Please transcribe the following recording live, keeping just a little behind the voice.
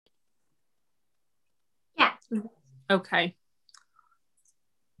Okay.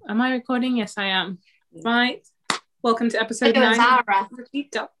 Am I recording? Yes, I am. Right. Welcome to episode 9. Zara.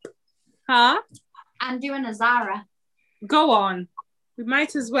 Huh? I'm doing a Zara. Go on. We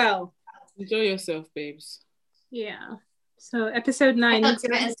might as well. Enjoy yourself, babes. Yeah. So episode 9. I don't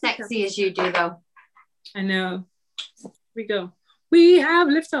do it as sexy as you do, though. I know. Here we go. We have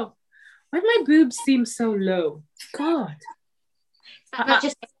liftoff. Why do my boobs seem so low? God.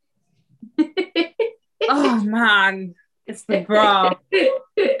 Just... Oh, man. It's the bra.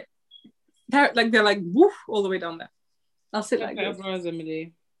 They're like woof all the way down there. I'll sit like this. Bras,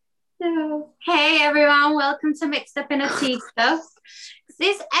 Emily. So, hey everyone, welcome to Mixed Up in a Tea Stuff. Is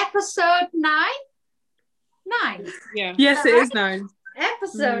this episode 9? 9. Yeah. Yes, it is 9.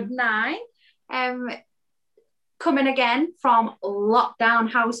 Episode 9. Coming again from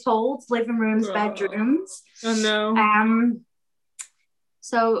lockdown households, living rooms, bedrooms. Oh no.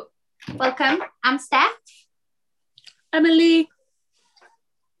 So welcome. I'm Steph. Emily.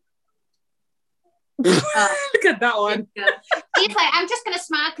 Look at that one. He's like, I'm just gonna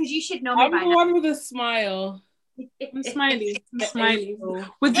smile because you should know me I'm by the now. one with a smile. I'm smiley.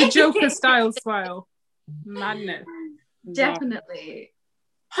 With the Joker style smile. Madness. Definitely.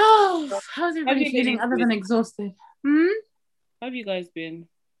 How's everybody feeling other than exhausted? How have you guys been?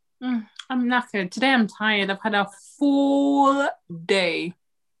 I'm knackered. Today I'm tired. I've had a full day.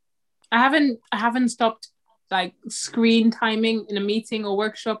 I haven't stopped like screen timing in a meeting or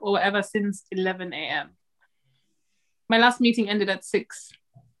workshop or whatever since 11 a.m. My last meeting ended at 6.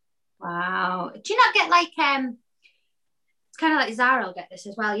 Wow. Do you not get like it's kind of like Zara will get this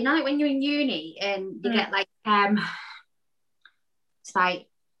as well. You know, like when you're in uni and you get like it's like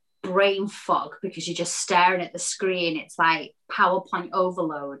brain fog because you're just staring at the screen. It's like PowerPoint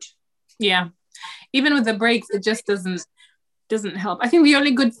overload. Yeah. Even with the breaks, it just doesn't help. I think the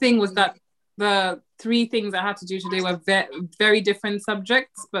only good thing was that the 3 things I had to do today were very different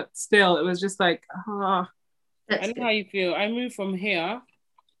subjects, but still, it was just like, I know how you feel. I moved from here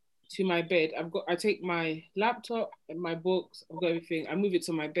to my bed. I take my laptop and my books. I've got everything. I move it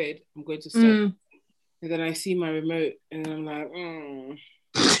to my bed. I'm going to study. And then I see my remote and I'm like,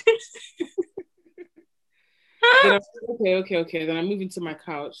 Then I'm like, okay. Then I move into my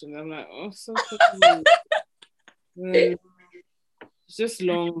couch and I'm like, oh, so it's just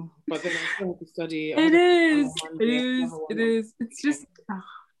long, but then I still have to study. It is. It's just.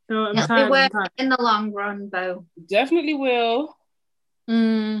 No, I'm tired. It works in the long run, Bo. Definitely will.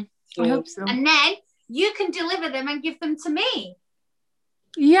 I hope so. And then you can deliver them and give them to me.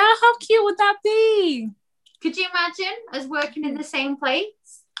 Yeah, how cute would that be? Could you imagine us working in the same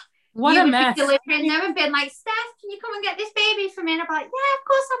place? What you a would mess. be delivering them and being like, Steph, can you come and get this baby for me? And I'd be like, yeah, of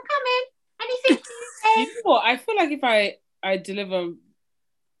course I'm coming. Anything for you, You know what? I feel like if I deliver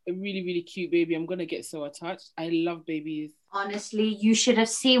a really, really cute baby, I'm going to get so attached. I love babies. Honestly, you should have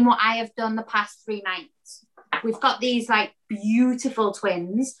seen what I have done the past 3 nights. We've got these like beautiful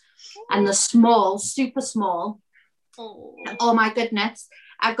twins and the small, super small. Oh my goodness.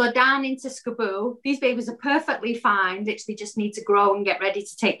 I go down into Skaboo. These babies are perfectly fine. Literally just need to grow and get ready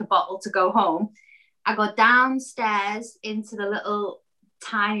to take the bottle to go home. I go downstairs into the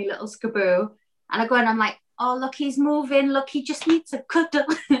tiny little Skaboo. And I go and I'm like, oh, look, he's moving. Look, he just needs a cuddle.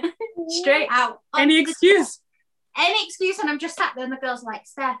 Straight out. Any excuse. And I'm just sat there and the girls are like,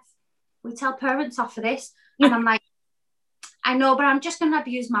 Steph, we tell parents off for this. And I'm like, I know, but I'm just going to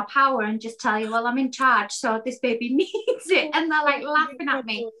abuse my power and just tell you, well, I'm in charge, so this baby needs it. And they're like laughing at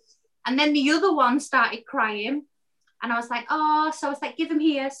me. And then the other one started crying. And I was like, oh, so I was like, give him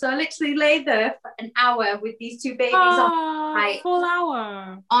here. So I literally lay there for an hour with these 2 babies on. Like, full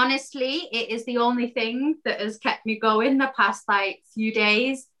hour. Honestly, it is the only thing that has kept me going the past like few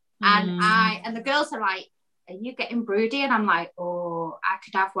days. And the girls are like, are you getting broody? And I'm like, oh, I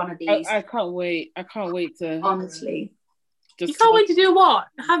could have one of these. I can't wait. I can't wait to... Honestly. You can't wait to do what?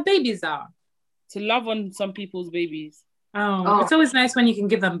 Have babies out? To love on some people's babies. Oh, it's always nice when you can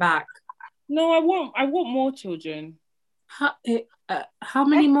give them back. No, I want more children. How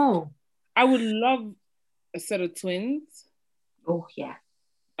many more? I would love a set of twins. Oh, yeah.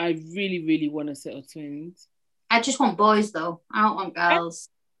 I really, really want a set of twins. I just want boys, though. I don't want girls.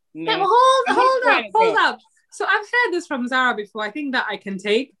 No. Yeah, well, hold up. So I've heard this from Zara before. I think that I can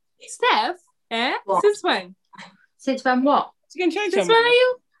take. Steph, What? Since when? Since when what? Since when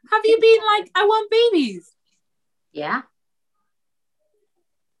have you been like, I want babies? Yeah.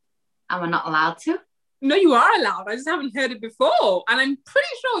 Am I not allowed to? No, you are allowed. I just haven't heard it before. And I'm pretty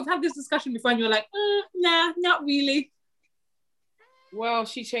sure we've had this discussion before and you're like, nah, not really. Well,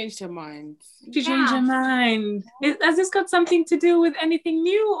 she changed her mind. She changed her mind. Has this got something to do with anything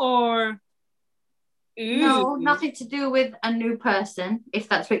new or? No, nothing to do with a new person, if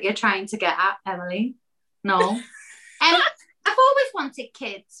that's what you're trying to get at, Emily. No. I've always wanted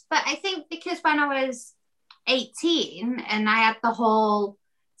kids, but I think because when I was 18 and I had the whole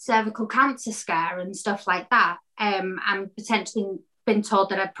cervical cancer scare and stuff like that, and potentially been told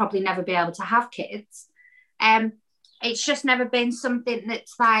that I'd probably never be able to have kids, it's just never been something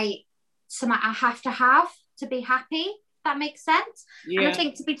that's like something I have to be happy. That makes sense. Yeah. And I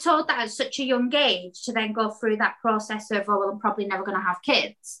think to be told that at such a young age, to then go through that process of, oh, well, I'm probably never going to have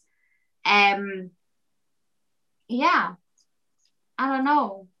kids. Yeah, I don't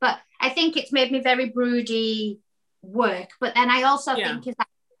know. But I think it's made me very broody work. But then I also think is that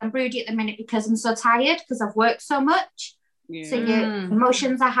I'm broody at the minute because I'm so tired because I've worked so much. Yeah. So your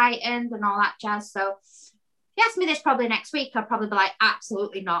emotions are heightened and all that jazz. So if you ask me this probably next week, I'll probably be like,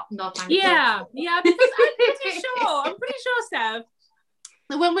 absolutely not. No, thank you. Yeah, because I'm pretty sure, Steph,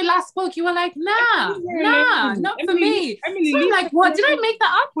 when we last spoke, you were like, nah, not for me. Emily, so I'm like, what? Did I make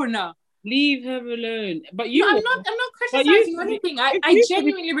that up or not? Leave her alone. But I'm not criticizing or anything. I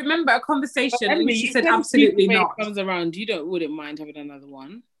genuinely remember a conversation and she said absolutely not. Comes around, you wouldn't mind having another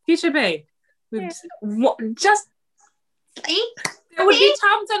one. Future Bay. Just there would be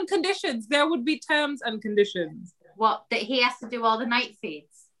terms and conditions. There would be terms and conditions. What, that he has to do all the night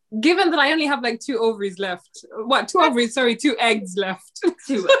feeds? Given that I only have like 2 ovaries left. What, 2 ovaries? Sorry, 2 eggs left.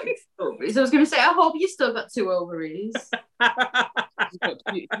 2 ovaries. I was going to say, I hope you still got 2 ovaries. She's got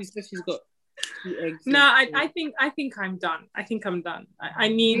 2 eggs. No, I think I'm done. I think I'm done. I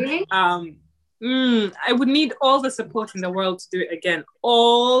need really? I would need all the support in the world to do it again.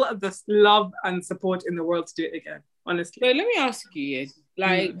 All of the love and support in the world to do it again. Honestly. So let me ask you,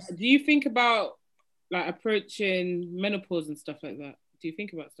 do you think about like approaching menopause and stuff like that? Do you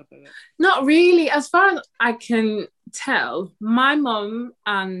think about stuff like that? Not really. As far as I can tell, my mom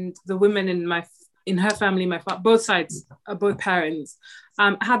and the women in her family, both sides, both parents,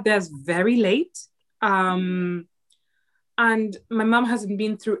 had theirs very late. And my mom hasn't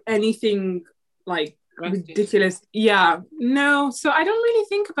been through anything like ridiculous. Yeah, no. So I don't really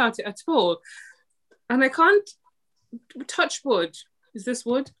think about it at all. And I can't touch wood. Is this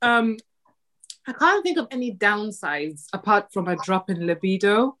wood? I can't think of any downsides apart from a drop in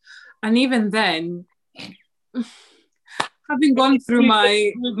libido. And even then, having gone through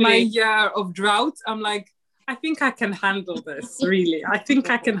my year of drought, I'm like, I think I can handle this, really. I think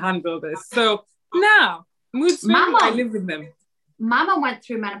I can handle this. So now, mood swings, I live with them. Mama went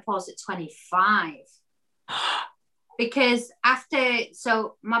through menopause at 25. Because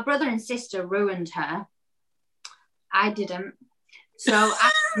so my brother and sister ruined her. I didn't. So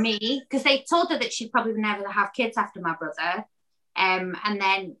after me, because they told her that she'd probably never have kids after my brother. And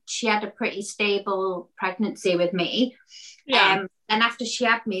then she had a pretty stable pregnancy with me. Yeah. And after she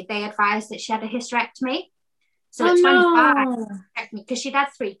had me, they advised that she had a hysterectomy. So at 25, because she'd had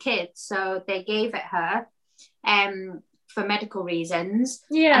 3 kids, so they gave it her for medical reasons.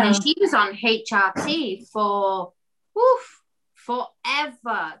 Yeah. And then she was on HRT for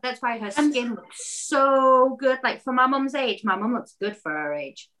forever. That's why her skin looks so good. Like for my mum's age, my mum looks good for her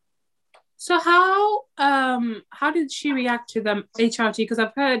age. So how did she react to the HRT? Because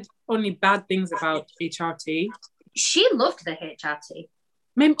I've heard only bad things about HRT. She loved the HRT.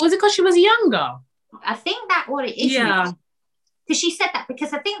 Maybe, was it because she was younger? I think that's what it is. Yeah. Because she said that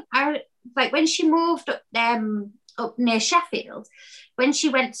because I think when she moved up near Sheffield, when she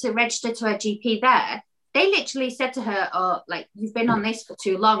went to register to her GP there, they literally said to her, "Oh, like you've been on this for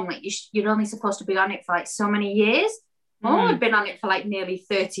too long. Like you're only supposed to be on it for like so many years." Mom had been on it for like nearly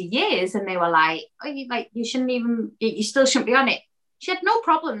 30 years, and they were like, "Oh, you still shouldn't be on it." She had no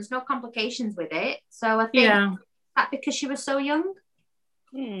problems, no complications with it. So I think that because she was so young.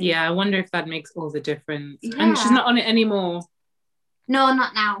 Yeah, I wonder if that makes all the difference. Yeah. And she's not on it anymore. No,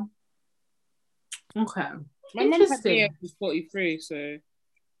 not now. Okay. My mum had me when she was 43, so.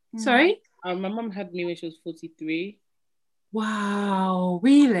 Sorry? My mum had me when she was 43. Wow,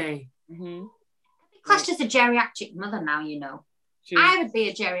 really? Mm-hmm. Classed as a geriatric mother now, you know. I would be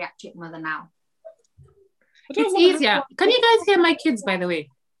a geriatric mother now. It's easier. Can you guys hear my kids, by the way?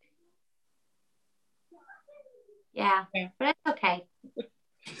 Yeah. But it's okay.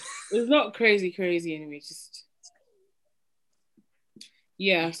 It's not crazy anyway. Just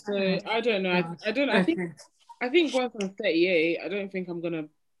so I don't know. I don't. I think once I'm 38, I don't think I'm gonna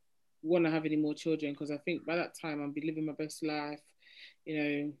want to have any more children because I think by that time I'll be living my best life. You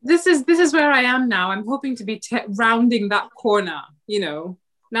know. This is where I am now. I'm hoping to be rounding that corner. You know,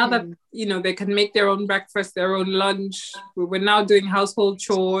 now that they can make their own breakfast, their own lunch. We're now doing household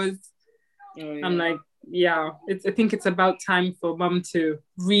chores. Oh, yeah. I'm like. Yeah, I think it's about time for mum to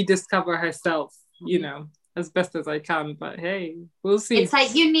rediscover herself, you know, as best as I can. But hey, we'll see. It's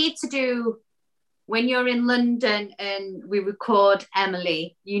like you need to do, when you're in London and we record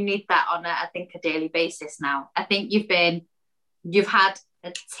Emily, you need that on I think, a daily basis now. I think you've had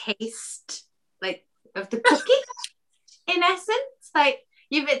a taste like of the cookie in essence. Like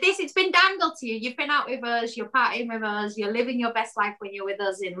it's been dangled to you. You've been out with us, you're partying with us, you're living your best life when you're with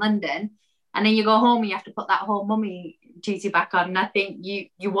us in London. And then you go home and you have to put that whole mummy duty back on. And I think you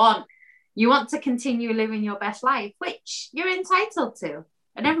want to continue living your best life, which you're entitled to,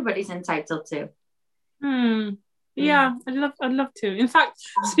 and everybody's entitled to. Yeah, I'd love to. In fact,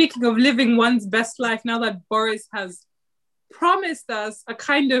 speaking of living one's best life, now that Boris has promised us a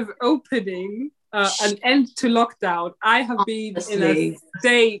kind of opening, an end to lockdown, I have been in a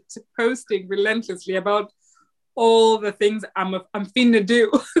state posting relentlessly about all the things I'm finna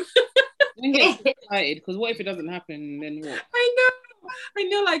do. I'm getting excited because what if it doesn't happen? Then what? I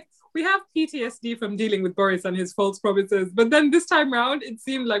know. Like, we have PTSD from dealing with Boris and his false promises, but then this time round, it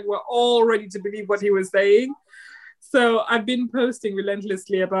seemed like we're all ready to believe what he was saying. So I've been posting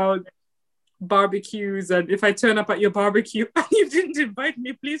relentlessly about barbecues, and if I turn up at your barbecue and you didn't invite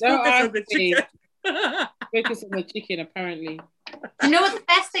me, please focus on the chicken. Focus on the chicken, apparently. You know what the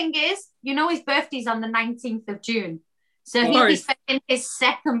best thing is? You know his birthday's on the 19th of June. So he'll be spending his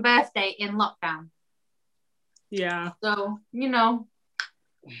second birthday in lockdown. Yeah. So, you know.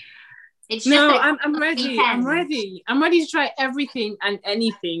 It's I'm ready. I'm ready to try everything and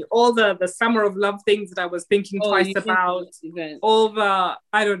anything. All the summer of love things that I was thinking twice about. All the,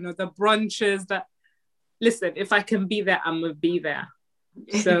 I don't know, the brunches that, listen, if I can be there, I'm going to be there.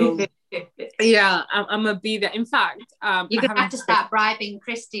 So, yeah, I'm going to be there. In fact, you're going to have to start bribing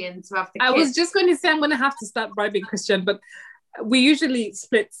Christian to have the kids. I was just going to say I'm going to have to start bribing Christian, but we usually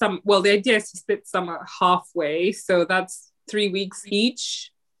split some, well, the idea is to split summer halfway. So that's 3 weeks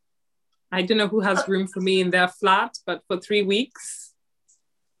each. I don't know who has room for me in their flat, but for 3 weeks.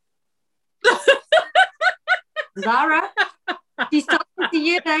 Zara, she's talking to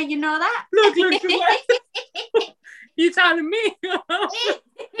you there, you know that? Look. You telling me?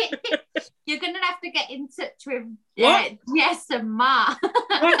 You're going to have to get in touch with Jess and Ma.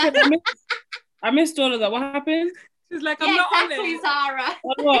 I missed all of that. What happened? She's like, I'm not on it. Zara.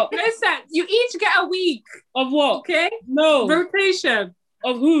 Of what? Listen, you each get a week. Of what? Okay? No. Rotation.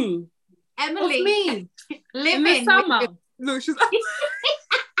 Of who? Emily. Of me. Living. In the summer. No, she's...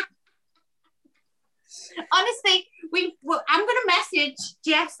 Honestly, I'm going to message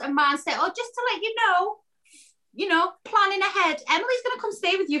Jess and Ma and say, just to let you know, planning ahead. Emily's going to come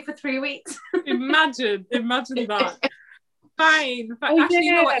stay with you for 3 weeks. Imagine that. Fine. Actually,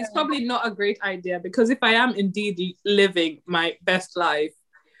 you know what? It's probably not a great idea, because if I am indeed living my best life,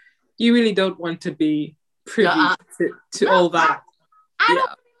 you really don't want to be privy to all that. I don't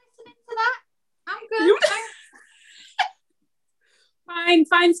want to be listening to that. I'm good.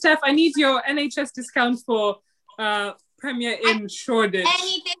 Fine, Steph. I need your NHS discount for Premier Inn Shoreditch.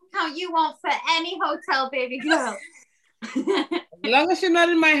 Any discount you want for any hotel, baby girl. As long as you're not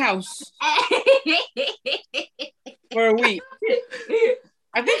in my house for a week.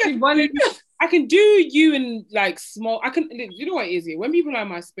 I think I can do you in like small. You know what it is here? When people are in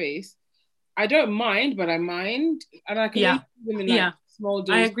my space, I don't mind, but I mind, and I can do them in like small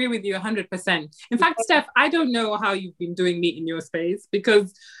doses. I agree with you 100%. In fact, Steph, I don't know how you've been doing meet in your space,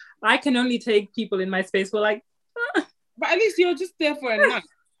 because I can only take people in my space for like. But at least you're just there for a night.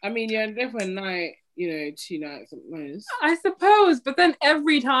 I mean, you're there for a night, 2 nights at most. I suppose, but then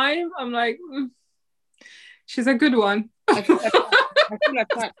every time I'm like, she's a good one. I feel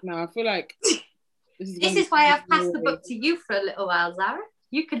attacked now. I feel like this is why I've passed the book to you for a little while, Zara.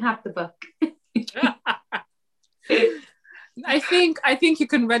 You can have the book. I think you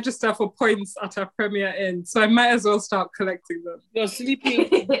can register for points at our Premier Inn, so I might as well start collecting them. You're sleeping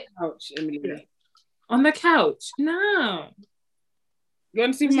on the couch, Emily. Yeah. On the couch? No. You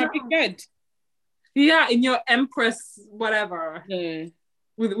want to sleep in my big bed? Yeah, in your Empress whatever. Yeah.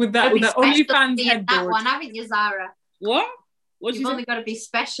 With that OnlyFans headboard. That one, haven't you, Zara? What? You've only got to be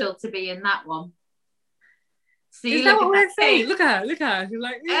special to be in that one. See, is that what we're saying? Look at her. She's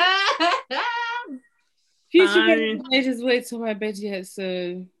like, Future just wait till my bed yet,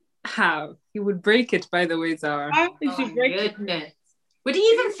 so how? He would break it, by the way, Zara. He should break it. Would he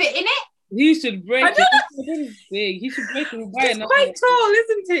even fit in it? He should break it. Big. He should break it. He's quite tall,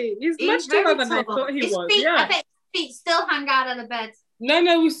 isn't he? He's much taller than I thought he was. I bet his feet still hang out of the bed.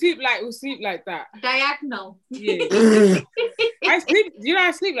 No, we sleep like that. Diagonal. Yeah. I sleep. Do you know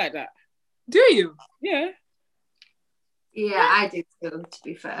I sleep like that? Do you? Yeah. Yeah, I do too, to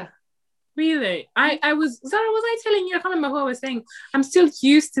be fair. Really? I was, Zara, was I telling you? I can't remember who I was saying. I'm still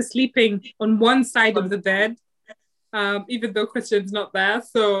used to sleeping on one side of the bed, even though Christian's not there.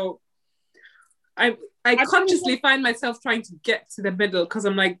 So I consciously find myself trying to get to the middle because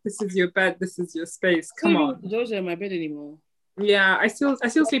I'm like, this is your bed, this is your space. Come on. I don't in my bed anymore. Yeah, I still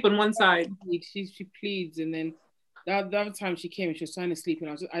sleep on one side. She pleads, and then the other time she came and she was trying to sleep,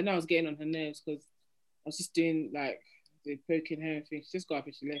 and I know I was getting on her nerves because I was just doing like the poking her and things. She just got up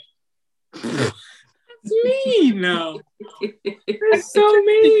and she left. That's mean. No, that's so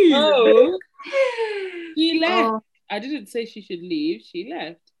mean. Oh, she left. Oh. I didn't say she should leave. She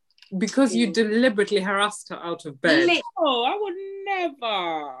left because you deliberately harassed her out of bed. Oh, I would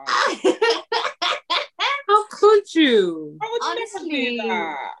never. How could you? I would honestly never do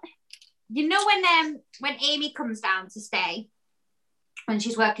that. You know when Amy comes down to stay, when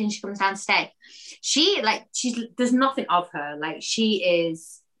she's working, she comes down to stay. There's nothing of her. Like, she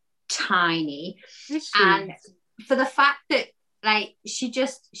is tiny, and for the fact that like she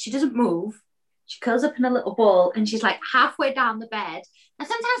doesn't move, she curls up in a little ball, and she's like halfway down the bed. And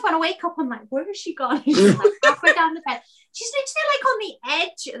sometimes when I wake up, I'm like, where has she gone? And she's like halfway down the bed. She's literally like on the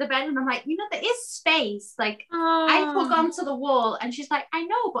edge of the bed, and I'm like, there is space. Like, I hug onto the wall, and she's like, I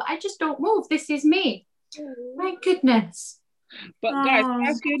know, but I just don't move. This is me. My goodness. But guys, can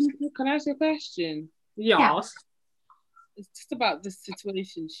I ask you a question? Yeah. It's just about the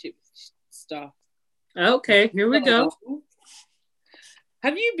situationship stuff. Okay, here we go.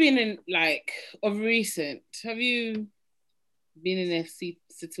 Have you been in, like, of recent, have you been in a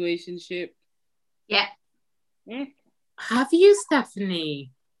situationship? Yeah. Have you,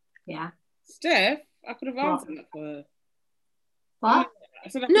 Stephanie? Yeah. Steph? I could have answered that for her. What?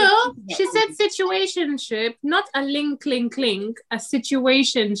 No, she said situationship, not a link, a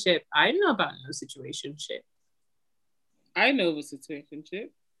situationship. I know about no situationship. I know of a situationship.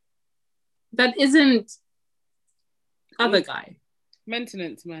 That isn't other guy.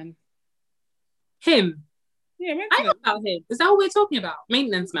 Maintenance man. Him. Yeah, maintenance. I know about him. Is that what we're talking about?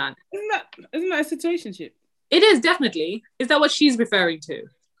 Maintenance man. Isn't that a situationship? It is, definitely. Is that what she's referring to?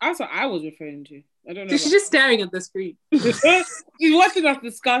 That's what I was referring to. I don't know. So she's just staring at the screen. She's watching us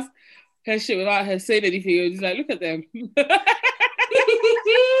discuss her shit without her saying anything. You're just like, look at them.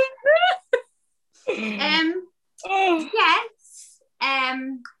 Yes.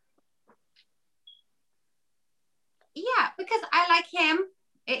 Yeah, because I like him.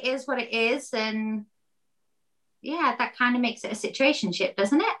 It is what it is, and yeah, that kind of makes it a situationship,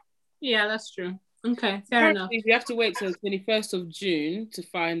 doesn't it? Yeah, that's true. Okay, fair enough. You have to wait till the 21st of June to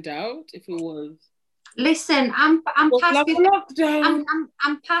find out if it was. Listen, I'm past this, lockdown.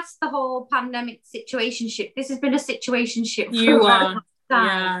 I'm past the whole pandemic situationship. This has been a situationship. You are,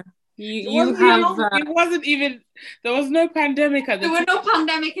 yeah. You have. It wasn't even. There was no pandemic at the time. There was no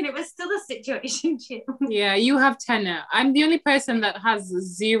pandemic, and it was still a situationship. Yeah, you have tenor. I'm the only person that has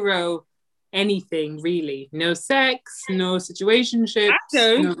zero anything really. No sex, no situationships.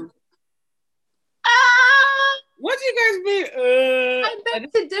 No. What do you guys mean? I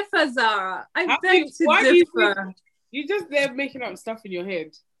beg to differ, Zara. I beg to differ. You just there making up stuff in your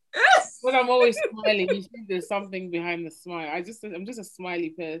head. But I'm always smiling. You think there's something behind the smile. I'm just a smiley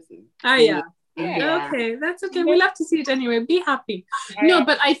person. Oh yeah. Okay, that's okay. We'll have to see it anyway. Be happy.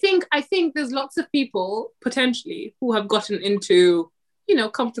 But I think there's lots of people potentially who have gotten into,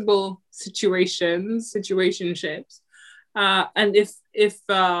 comfortable situationships. And if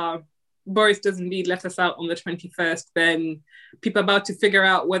Boris does indeed let us out on the 21st, then people are about to figure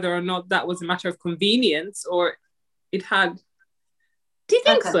out whether or not that was a matter of convenience or it had. Do you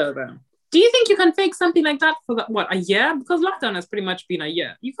think so, though? Do you think you can fake something like that for a year? Because lockdown has pretty much been a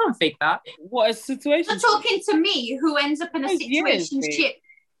year. You can't fake that. What a situation! You're talking to me, who ends up in a situationship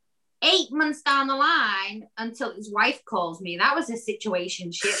 8 months down the line until his wife calls me. That was a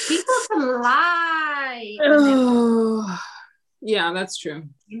situationship. People can lie. Yeah, that's true.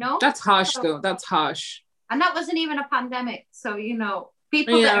 That's harsh, though. That's harsh. And that wasn't even a pandemic. So,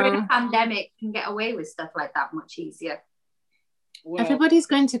 people that are in a pandemic can get away with stuff like that much easier. Well, everybody's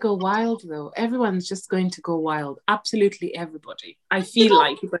going to go wild, though. Everyone's just going to go wild. Absolutely everybody. I feel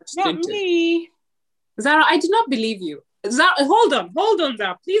like people are just not me. Zara, I do not believe you. Zara, hold on,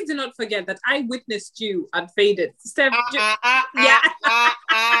 Zara. Please do not forget that I witnessed you at Faded. Steph,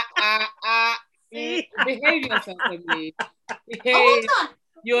 behave yourself with me. Hold on.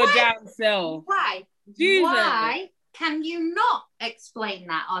 Your damn self. Why? Jesus. Why can you not explain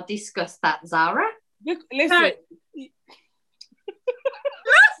that or discuss that, Zara? Listen.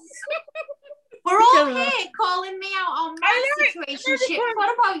 We're all here calling me out on my relationship.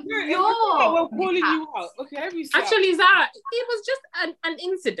 What about your? We're calling you out. Okay, let me see. Actually, Zara, it was just an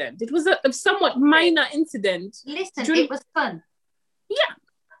incident. It was a somewhat minor incident. Listen, it was fun. Yeah.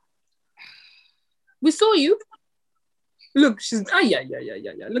 We saw you. Look, she's yeah.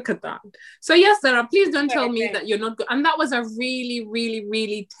 Look at that. So yes, Zara, please don't tell me that you're not good. And that was a really, really,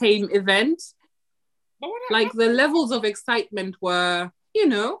 really tame event. Like the levels of excitement were,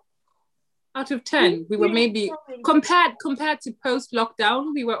 out of 10. We were maybe compared to post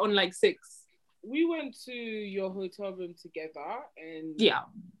lockdown, we were on like 6. We went to your hotel room together and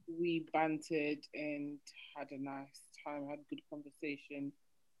we bantered and had a nice time, had good conversation.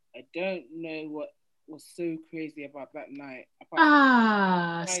 I don't know what was so crazy about that night.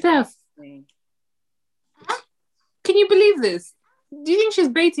 Steph. Can you believe this? Do you think she's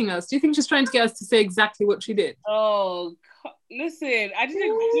baiting us? Do you think she's trying to get us to say exactly what she did? Oh, listen, I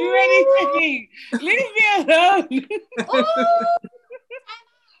didn't do anything. Leave me alone.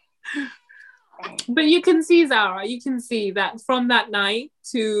 But you can see, Zara, that from that night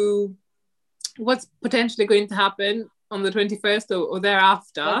to what's potentially going to happen on the 21st or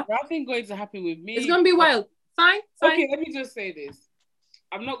thereafter. There's nothing going to happen with me. It's going to be wild. Fine. Okay, let me just say this.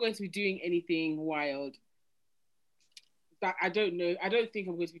 I'm not going to be doing anything wild. That I don't know. I don't think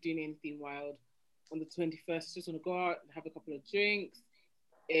I'm going to be doing anything wild on the 21st. Just want to go out and have a couple of drinks.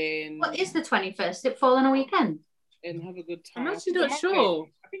 And what is the 21st? It fall on a weekend? And have a good time. I'm actually not sure.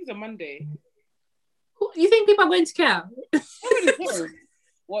 I think it's a Monday. You think people are going to care?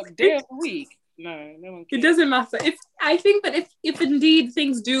 What day of the week? No one cares. It doesn't matter. I think that if indeed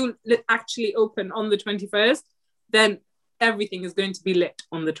things do actually open on the 21st, then everything is going to be lit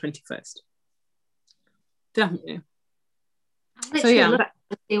on the 21st. Definitely. So yeah, let's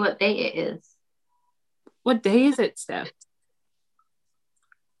see what day it is. What day is it, Steph?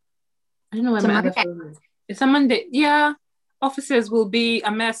 I don't know where my other phone is. It's a Monday. Yeah. Offices will be a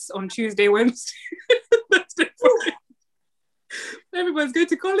mess on Tuesday, Wednesday. Everyone's going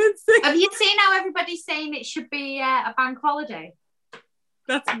to call in sick. Have you seen how everybody's saying it should be a bank holiday?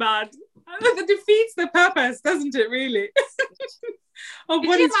 That's bad. That defeats the purpose, doesn't it, really? Of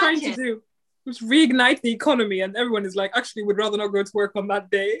what it's trying to do. Just reignite the economy, and everyone is like, actually, would rather not go to work on that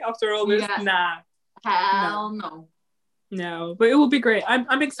day after all this. Yeah. Nah. Hell no. No, but it will be great.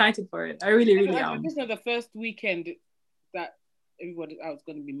 I'm excited for it. I really am. This is the first weekend that everybody out is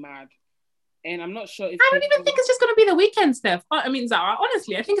going to be mad. And I'm not sure if... I don't even think it's just going to be the weekend, Steph. I mean, Zara,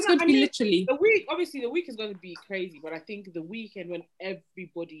 honestly, I think it's going to be literally... The week, obviously, the week is going to be crazy, but I think the weekend when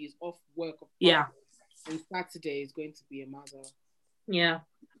everybody is off work... And Saturday is going to be a mother. Yeah.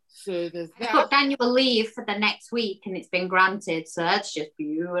 So there's that. I got annual leave for the next week and it's been granted, so that's just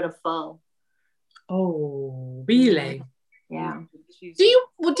beautiful. Oh, really? Yeah. Do you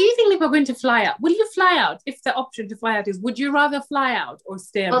think people are going to fly out? Will you fly out if the option to fly out is? Would you rather fly out or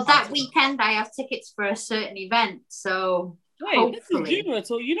stay? Well, that weekend I have tickets for a certain event, so wait, this is June.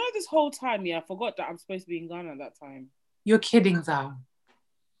 So this whole time, I forgot that I'm supposed to be in Ghana at that time. You're kidding, Zara.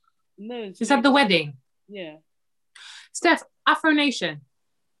 No, is that the wedding? Yeah. Steph, Afro Nation.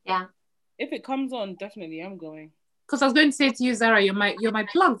 Yeah. If it comes on, definitely I'm going. Because I was going to say to you, Zara, you're my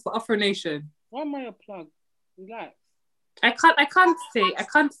plug for Afro Nation. Why am I a plug? Relax. I can't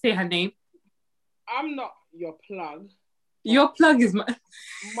say her name. I'm not your plug. Your plug is my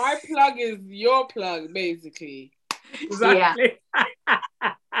plug is your plug, basically. Exactly. Yeah.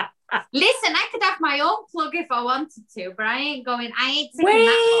 Listen, I could have my own plug if I wanted to, but I ain't taking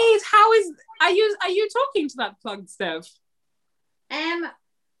Wait, how is are you talking to that plug, Steph?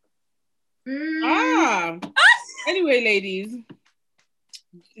 Anyway, ladies,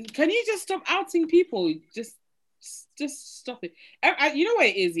 can you just stop outing people? Just stop it. You know what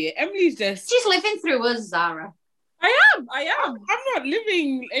it is, yeah? Emily's she's living through us, Zara. I am. I'm not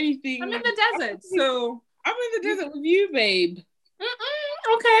living anything. I'm in the desert, so I'm in the desert with you, babe.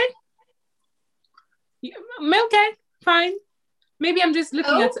 Okay. Okay, fine. Maybe I'm just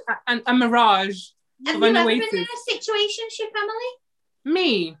looking at a mirage. Have you ever been in a situationship, Emily?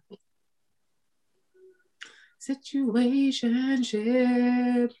 Me.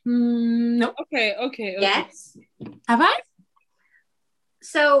 Situationship. No. Okay. Yes. Have I?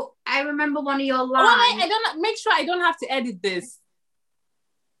 So I remember one of your lines. I don't make sure I don't have to edit this.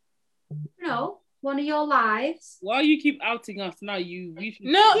 No, one of your lives. Why you keep outing us now? No.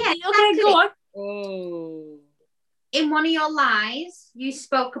 Yeah, okay, go on. Oh. In one of your lives, you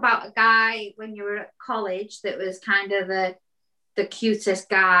spoke about a guy when you were at college that was kind of the cutest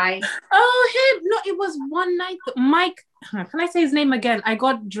guy. Oh, him. No, it was one night. Mike. Can I say his name again? I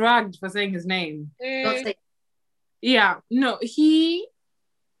got dragged for saying his name. Yeah. No, he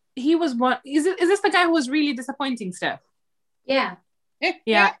was one. Is this the guy who was really disappointing, Steph? Yeah.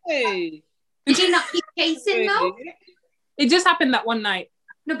 Yeah. Did he not keep chasing though? It just happened that one night.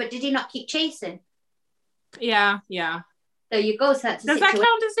 No, but did he not keep chasing? Yeah. There you go. So that's Does that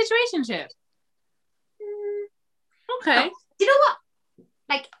count as situationship? Okay. No. Do you know what?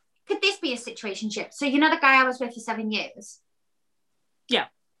 Like, could this be a situationship? So you know the guy I was with for 7 years? Yeah.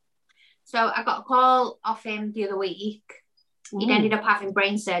 So I got a call off him the other week. He'd ended up having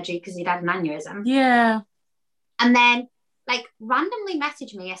brain surgery because he'd had an aneurysm. Yeah. And then, like, randomly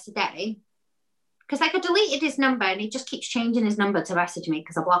messaged me yesterday because, like, I deleted his number and he just keeps changing his number to message me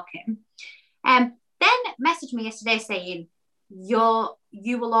because I block him. Then messaged me yesterday saying,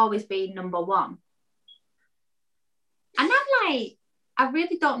 you will always be number one. And I'm like, I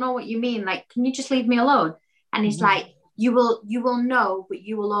really don't know what you mean. Like, can you just leave me alone? And he's like, you will know, but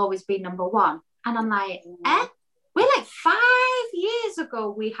you will always be number one. And I'm like, we're like 5 years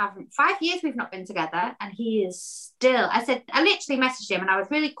ago. 5 years we've not been together. And he is still, I literally messaged him and I was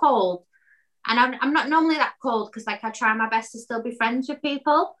really cold. And I'm not normally that cold because, like, I try my best to still be friends with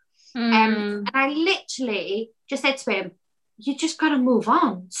people. And I literally just said to him, you just got to move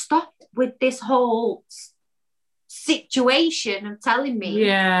on. Stop with this whole situation of telling me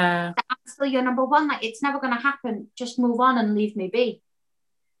that I'm still your number one. Like, it's never going to happen. Just move on and leave me be.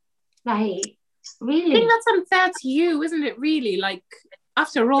 Like, really? I think that's unfair to you, isn't it, really? Like,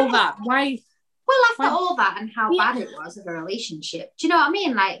 after all that, why? Well, after all that and how bad it was of a relationship. Do you know what I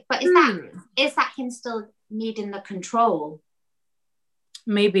mean? Like, but is that him still needing the control?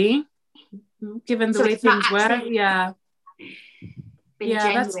 Maybe. Given the way things were, yeah. Being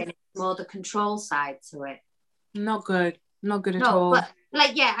genuine, it's more the control side to it. Not good at all. But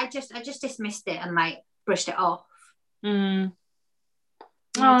like, yeah, I just dismissed it and like brushed it off. Oh,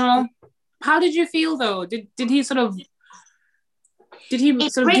 how did you feel though? Did he sort of give you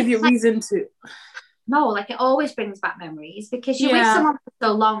a reason to? No, like, it always brings back memories because you're with someone for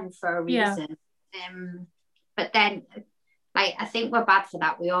so long for a reason. But then, like, I think we're bad for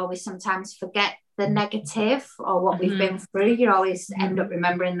that. We always sometimes forget the negative or what we've been through. You always end up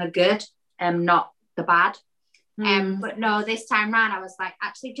remembering the good, not the bad. But no, this time round, I was like,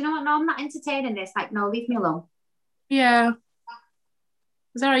 actually, do you know what? No, I'm not entertaining this. Like, no, leave me alone. Yeah.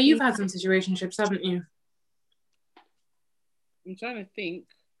 Zara, you've had some situationships, haven't you? I'm trying to think.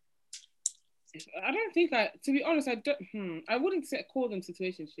 I don't think to be honest, I wouldn't call them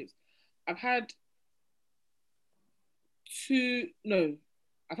situationships. I've had 3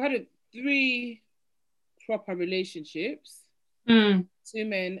 proper relationships, 2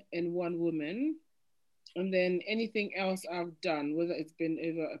 men and 1 woman. And then anything else I've done, whether it's been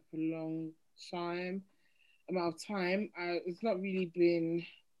over a prolonged amount of time, it's not really been.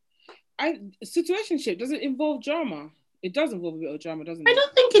 Situationship doesn't involve drama. It does involve a bit of drama, doesn't it? I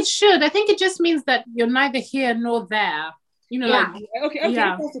don't think it should. I think it just means that you're neither here nor there. You know, like okay. If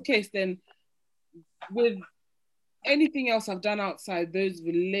that's the case, then with anything else I've done outside those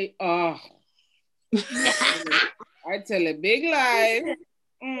I tell a big lie.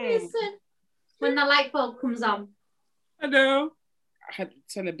 Listen, when the light bulb comes on. I know. I had to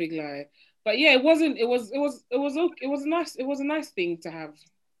tell a big lie. But yeah, it wasn't. It was okay. It was a nice thing to have.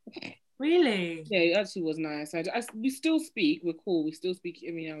 Really? Yeah, it actually was nice. We still speak. We're cool. We still speak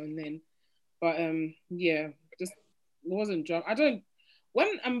every now and then. But yeah, just it wasn't drama. I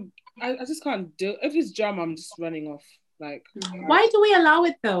just can't do. If it's drama, I'm just running off. Like, why do we allow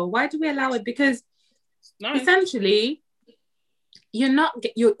it though? Why do we allow it? Because essentially,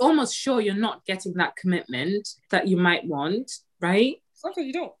 you're almost sure you're not getting that commitment that you might want, right? Sometimes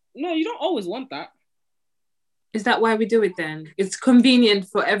you don't. No, you don't always want that. Is that why we do it then? It's convenient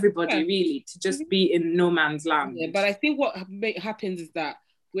for everybody, really, to just be in no man's land. Yeah, but I think what happens is that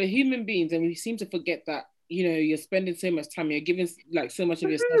we're human beings and we seem to forget that, you know, you're spending so much time, you're giving like so much of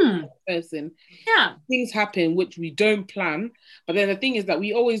yourself to a person. Yeah. Things happen which we don't plan. But then the thing is that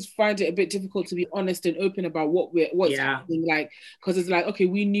we always find it a bit difficult to be honest and open about what's happening. Like, because it's like, okay,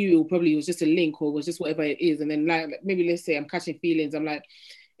 we knew it was just a link or was just whatever it is. And then like maybe let's say I'm catching feelings. I'm like,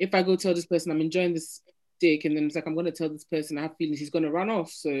 if I go tell this person I'm enjoying this dick, and then it's like, I'm going to tell this person I have feelings, he's going to run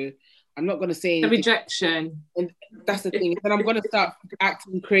off. So I'm not going to say anything. The rejection. And that's the thing. Then I'm going to start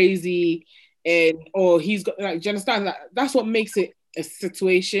acting crazy. Or he's got, like, do you understand that? That's what makes it a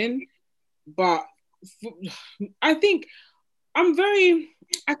situation. But I think I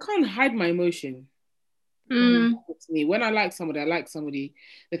can't hide my emotion. When I like somebody.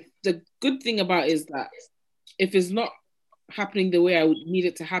 The good thing about it is that if it's not happening the way I would need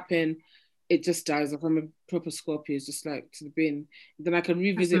it to happen, it just dies. If I'm a proper Scorpio, it's just like to the bin. Then I can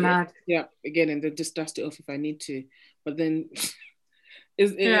revisit it again and then just dust it off if I need to. But then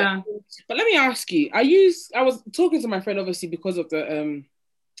But let me ask you, I was talking to my friend obviously because of the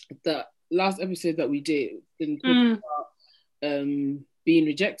last episode that we did in about being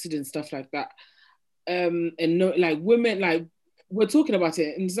rejected and stuff like that. And no, like women, like we're talking about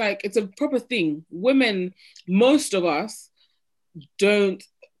it, and it's like it's a proper thing. Women, most of us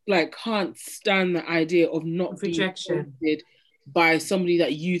can't stand the idea of not rejection being rejected by somebody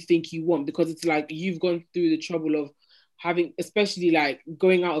that you think you want, because it's like you've gone through the trouble of having, especially like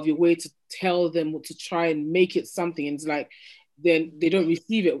going out of your way to tell them what to try and make it something, and it's like then they don't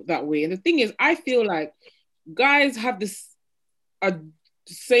receive it that way. And the thing is, I feel like guys have this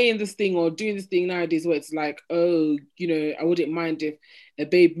saying this thing or doing this thing nowadays where it's like, oh, you know, I wouldn't mind if a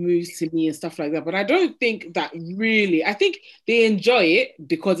babe moves to me and stuff like that. But I don't think that really, I think they enjoy it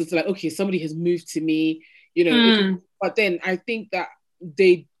because it's like, okay, somebody has moved to me, you know. But then I think that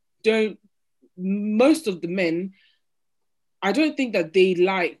they don't, most of the men, I don't think that they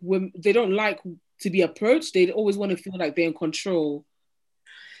like women, they don't like to be approached. They always want to feel like they're in control.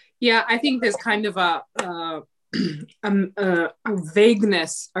 Yeah, I think there's kind of a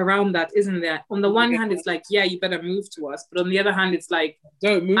vagueness around that, isn't there? On the one hand, it's like, yeah, you better move to us, but on the other hand, it's like,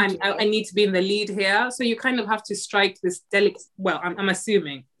 don't move. I need to be in the lead here. So you kind of have to strike this delicate. Well, I'm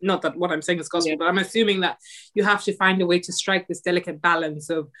assuming, not that what I'm saying is gospel, but I'm assuming that you have to find a way to strike this delicate balance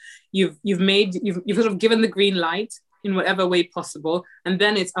of you've sort of given the green light in whatever way possible, and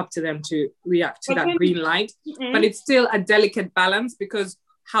then it's up to them to react to that green light. But it's still a delicate balance, because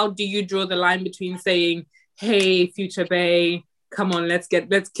how do you draw the line between saying, hey, future bae, come on, let's kick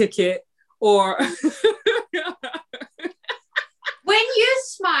it, or when you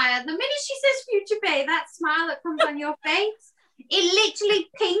smile, the minute she says future bae, that smile that comes on your face, it literally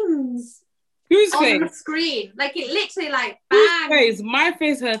pings whose on face? The screen, like it literally like bang. Whose face? My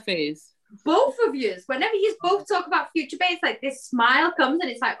face, her face. Both of yous. Whenever you both talk about future bae, it's like this smile comes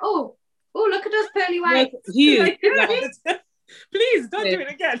and it's like, oh, look at us, pearly white. Please don't do it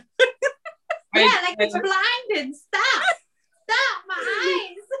again. Yeah, like it's blinding. Stop, my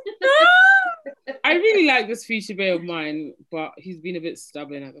eyes. I really like this future bae of mine, but he's been a bit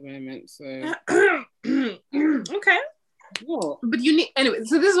stubborn at the moment. So okay. What? But you need anyway.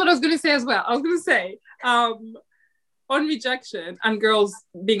 So this is what I was going to say as well. I was going to say, on rejection and girls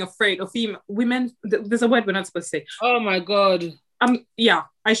being afraid, or women. There's a word we're not supposed to say. Oh my god. Yeah,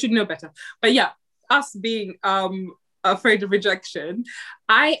 I should know better. But yeah, us being afraid of rejection.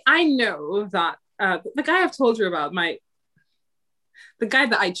 I know that the guy I've told you about, the guy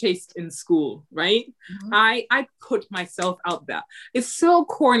that I chased in school, right? I put myself out there. It's so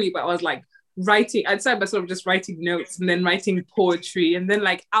corny, but I was like writing, I'd start by sort of just writing notes and then writing poetry and then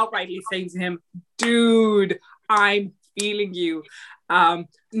like outrightly saying to him, dude, I'm feeling you.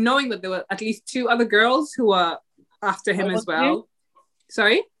 Knowing that there were at least 2 other girls who were after him as well.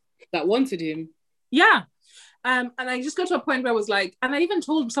 Sorry? That wanted him. Yeah. And I just got to a point where I was like, and I even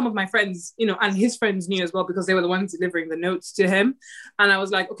told some of my friends, you know, and his friends knew as well, because they were the ones delivering the notes to him. And I was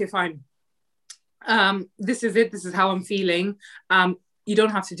like, okay, fine. This is it. This is how I'm feeling. You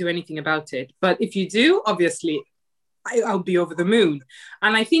don't have to do anything about it. But if you do, obviously, I'll be over the moon.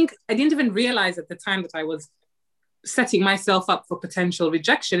 And I think I didn't even realize at the time that I was setting myself up for potential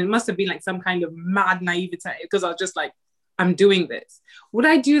rejection. It must have been like some kind of mad naivete, because I was just like, I'm doing this. Would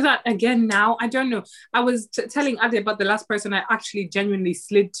I do that again now? I don't know. I was telling Ade about the last person I actually genuinely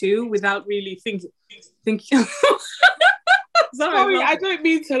slid to without really thinking. Sorry, I don't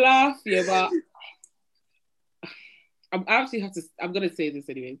mean to laugh here, but I'm gonna say this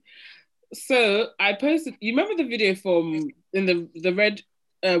anyway. So I posted. You remember the video from in the red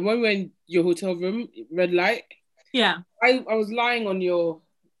when we were in your hotel room, red light? Yeah. I was lying on your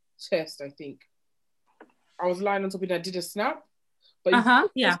chest, I think. I was lying on top of it. I did a snap. But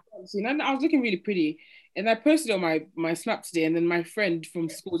yeah. And I was looking really pretty. And I posted on my snap today, and then my friend from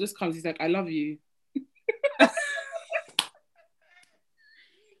school just comes, he's like, I love you.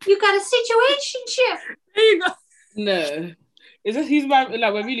 You got a situationship. There you go. No. It's just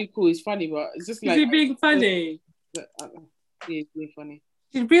we're really cool. He's funny, but it's just like, is he being funny? Yeah, he's really funny.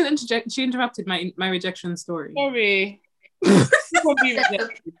 She interrupted my rejection story. Sorry.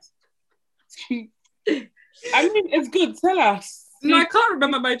 I mean, it's good. Tell us. No, I can't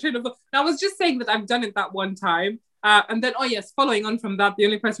remember my train of thought. I was just saying that I've done it that one time. And then, following on from that, the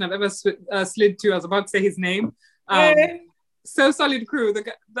only person I've ever slid to, I was about to say his name. So Solid Crew,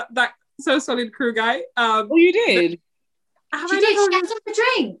 that So Solid Crew guy. You did? She had some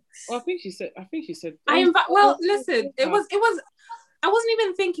drink. Well, I think she said. Listen, it was. I wasn't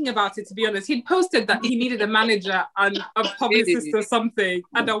even thinking about it, to be honest. He'd posted that he needed a manager and a publicist or something,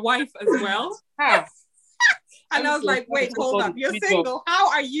 and a wife as well. And I was like, wait, hold up. You're single. How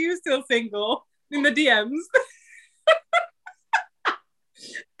are you still single in the DMs?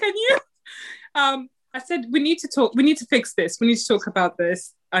 Can you? I said, we need to talk. We need to fix this. We need to talk about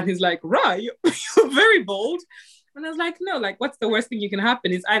this. And he's like, right, you're very bold. And I was like, no, like, what's the worst thing you can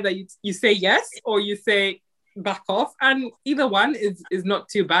happen is either you say yes or you say back off. And either one is not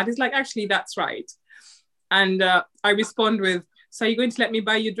too bad. He's like, actually, that's right. And I respond with, so are you going to let me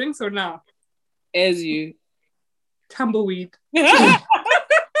buy you drinks or not? As you. Tumbleweed.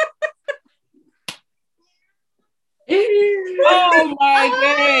 Oh my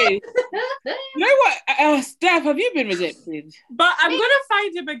days. You know what, Steph, have you been rejected? But I'm gonna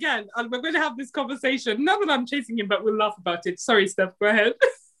find him again and we're gonna have this conversation. Not that I'm chasing him, but we'll laugh about it. Sorry, Steph, go ahead.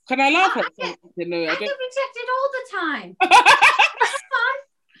 Can I laugh at something? No, I get rejected all the time.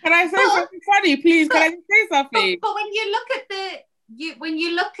 Can I say something funny, please? Can I just say something? But when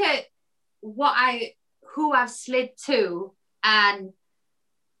you look at who I've slid to, and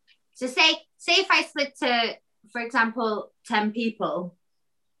so say if I slid to, for example, 10 people,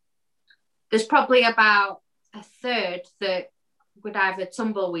 there's probably about a third that would either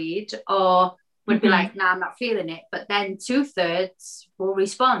tumbleweed or would be like, nah, I'm not feeling it. But then 2/3 will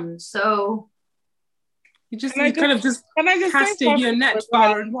respond. So you kind of just casting your net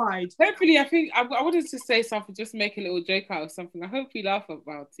far and wide. Hopefully, I think I wanted to say something, just make a little joke out of something. I hope you laugh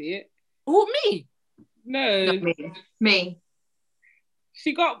about it. Oh, me? No. Not me.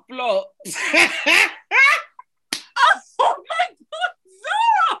 She got blocked. Oh my God,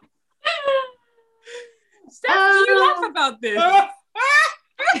 Zara! Steph, do you laugh about this? Do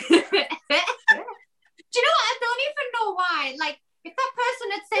you know what? I don't even know why. Like, if that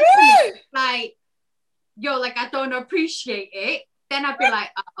person had said to me, like, yo, like, I don't appreciate it, then I'd be like,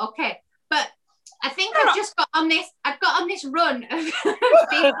 okay. But I think I've just got on this run of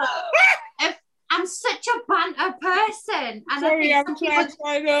being, I'm such a banter person. And sorry, I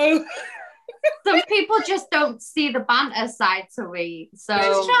know. Some people just don't see the banter side to me, so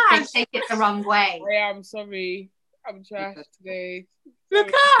they take it the wrong way. I am sorry. I'm trash today. Look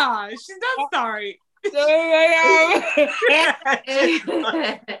at her. She's not sorry. No, I am.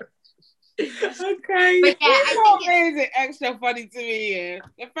 Okay. But yeah, I think it's extra funny to me. Yeah.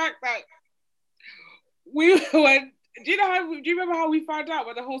 The fact that we went. Do you remember how we found out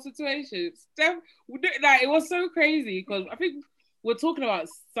about the whole situation? Steph, like, it was so crazy because I think we're talking about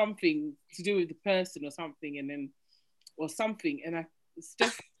something to do with the person or something, and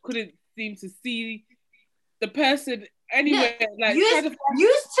Steph couldn't seem to see the person anywhere. No, like used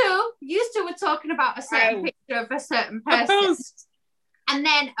to were talking about a certain picture of a certain person, and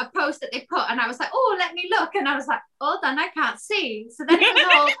then a post that they put, and I was like, oh, let me look, and I was like, oh, then I can't see. So then it was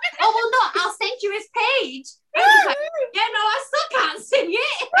all, oh well, no, I'll send you his page. And I was like, yeah, no, I still can't see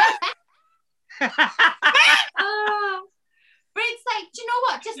it. But it's like, do you know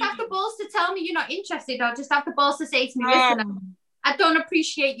what? Just have the balls to tell me you're not interested, or just have the balls to say to me, listen, I don't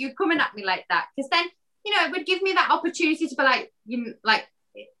appreciate you coming at me like that. Because then, you know, it would give me that opportunity to be like,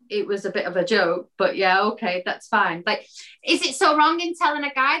 it was a bit of a joke, but yeah, okay, that's fine. Like, is it so wrong in telling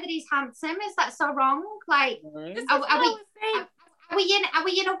a guy that he's handsome? Is that so wrong? Like, are we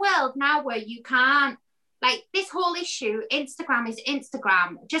in a world now where you can't, like, this whole issue, Instagram is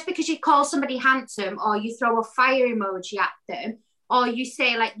Instagram. Just because you call somebody handsome, or you throw a fire emoji at them, or you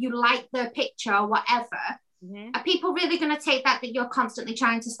say, like, you like their picture or whatever, are people really going to take that you're constantly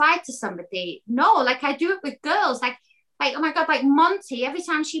trying to slide to somebody? No, like, I do it with girls. Like, oh my God, like Monty, every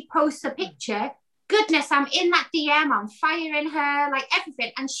time she posts a picture, goodness, I'm in that DM, I'm firing her, like,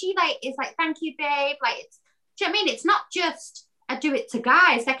 everything. And she, like, is like, thank you, babe. Like, do you know what I mean? It's not just, I do it to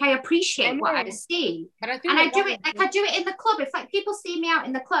guys. Like, I appreciate what I see. I do it in the club. If, like, people see me out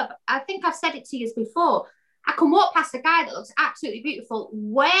in the club, I think I've said it to you before, I can walk past a guy that looks absolutely beautiful,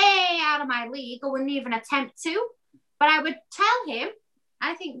 way out of my league, I wouldn't even attempt to, but I would tell him,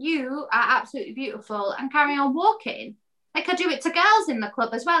 I think you are absolutely beautiful, and carry on walking. Like, I do it to girls in the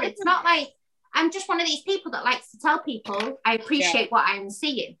club as well. It's not like I'm just one of these people that likes to tell people I appreciate what I'm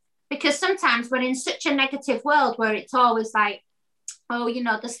seeing. Because sometimes we're in such a negative world where it's always like, oh, you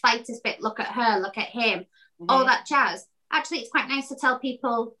know, the slightest bit, look at her, look at him, all that jazz. Actually, it's quite nice to tell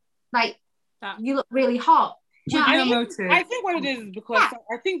people, like, you look really hot. Do you know what I mean? I think what it is because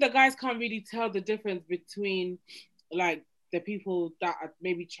I think the guys can't really tell the difference between, like, the people that are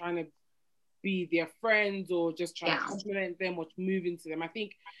maybe trying to be their friends or just trying to compliment them or move into them. I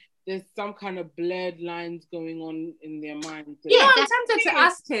think there's some kind of blurred lines going on in their minds. Yeah, I'm tempted to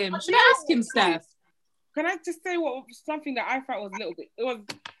ask him. Should I ask him, Steph? Can I just say something that I thought was a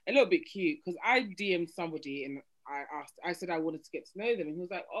little bit cute? Because I DM'd somebody and I said I wanted to get to know them, and he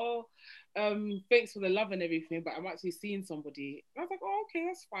was like, "Oh, thanks for the love and everything, but I'm actually seeing somebody." And I was like, "Oh, okay,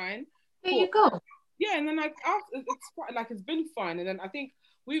 that's fine." There you go. Yeah, and then like after, it's been fine, and then I think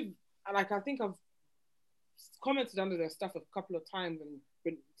I've commented under their stuff a couple of times and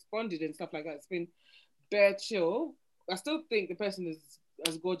been responded and stuff like that. It's been bare chill. I still think the person is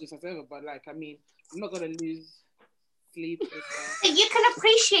as gorgeous as ever, but like, I mean, I'm not gonna lose sleep. You can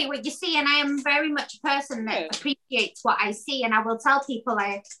appreciate what you see, and I am very much a person that appreciates what I see, and I will tell people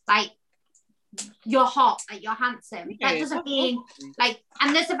like you're hot, like you're handsome. That doesn't mean like,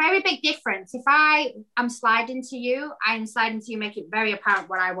 and there's a very big difference. If I am sliding to you, I am sliding to you, make it very apparent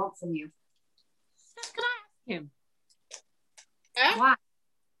what I want from you. Can I ask him? Why?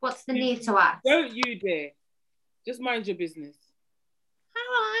 What's the need to ask? Don't you dare. Just mind your business.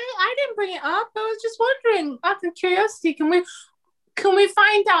 I didn't bring it up. I was just wondering, out of curiosity, can we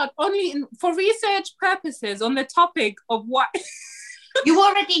find out only for research purposes on the topic of what? You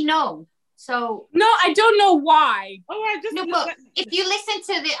already know. So no, I don't know why. But if you listen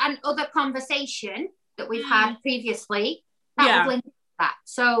to the other conversation that we've had previously, that would link to that.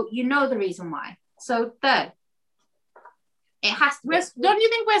 So you know the reason why. So third. It has to. Don't you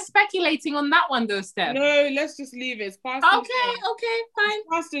think we're speculating on that one, though, Steph? No, let's just leave it. It's past. Okay, fine. It's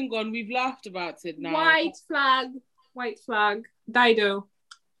past and gone. We've laughed about it now. White flag. Dido.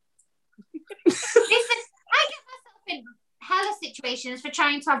 Listen, I get myself in hella situations for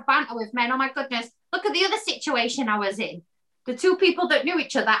trying to have banter with men. Oh my goodness! Look at the other situation I was in. The two people that knew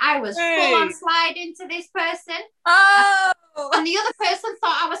each other. I was full on sliding to this person. Oh. And the other person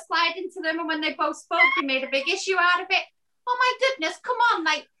thought I was sliding to them, and when they both spoke, they made a big issue out of it. Oh my goodness, come on.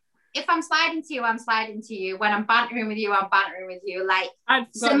 Like, if I'm sliding to you, I'm sliding to you. When I'm bantering with you, I'm bantering with you. Like,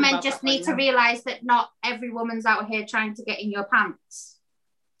 some men just need to realise that not every woman's out here trying to get in your pants.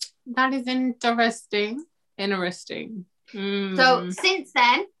 That is interesting. So, since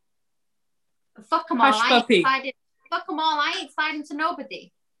then, fuck them all. Fuck them all. I ain't sliding to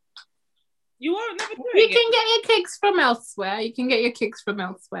nobody. You won't never do it. You can get your kicks from elsewhere. I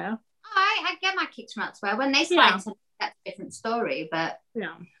get my kicks from elsewhere. When they slide to me, that's a different story, but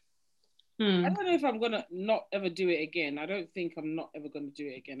yeah. I don't know if I'm gonna not ever do it again. I don't think I'm not ever gonna do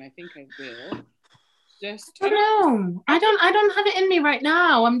it again. I think I will. I don't know. I don't have it in me right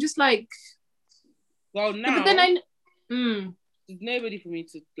now. I'm just like, well, now. But then there's nobody for me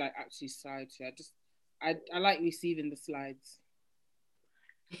to like actually slide to. I like receiving the slides.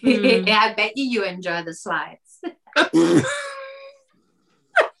 Yeah, I bet you enjoy the slides.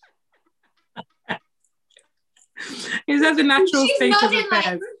 Is that the natural state of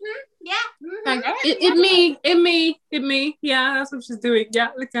affairs? Me. Yeah, that's what she's doing. Yeah,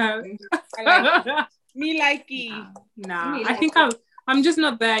 look at her. Me likey. Nah, I think I'm just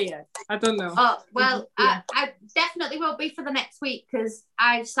not there yet. I don't know. Oh, well, I definitely will be for the next week because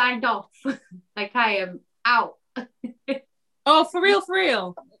I've signed off. Like, I am out. Oh, for real? For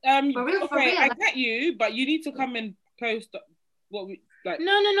real. I get you, but you need to come and post what we like.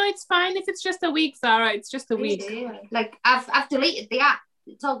 No, it's fine. If it's just a week, Zara, it's just a week. Yeah. Like, I've deleted the app.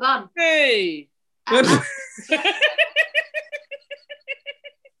 It's all gone. Hey.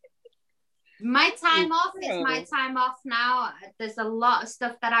 My time off is my time off now. There's a lot of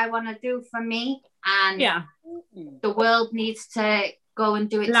stuff that I want to do for me, and the world needs to go and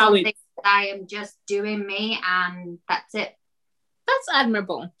do its own thing. I am just doing me, and that's it. That's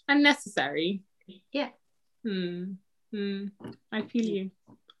admirable and necessary. Yeah. I feel you.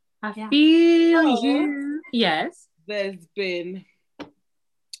 I feel you. Yes. There's been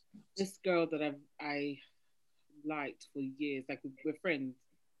this girl that I liked for years. Like, we're friends,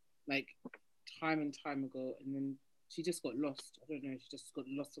 like time and time ago, and then she just got lost. I don't know. She just got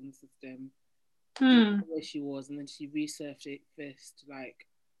lost on the system. Where she was, and then she resurfaced like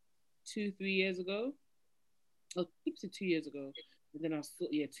 2-3 years ago. Oh, I think it's 2 years ago. And then 2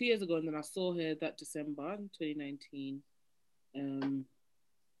 years ago, and then I saw her that December in 2019.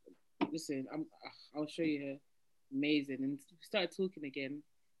 Listen, I'll show you her. Amazing. And we started talking again,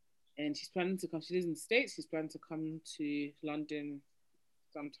 and she's planning to come. She lives in the States. She's planning to come to London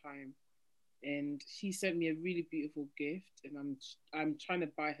sometime, and she sent me a really beautiful gift, and I'm trying to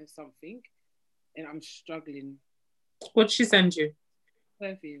buy her something, and I'm struggling. What'd she send you?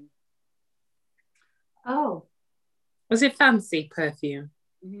 Perfume. Oh. Was it fancy perfume?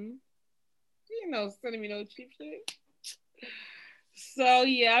 You know, sending me no cheap shit. So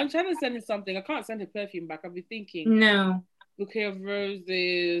yeah, I'm trying to send her something. I can't send her perfume back. I've been thinking. No. Bouquet of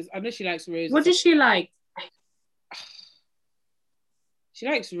roses. I know she likes roses. What does she like? She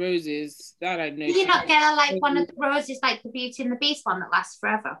likes roses. That I know. Did you not get her like one of the roses, like the Beauty and the Beast one that lasts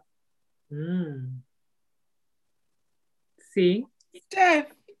forever? See? Steph,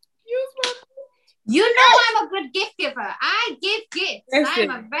 use my... You know I'm a good gift giver. I give gifts. Listen.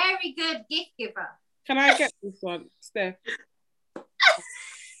 I'm a very good gift giver. Can I get this one, Steph?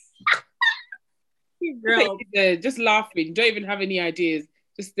 Girl. There, just laughing. Don't even have any ideas.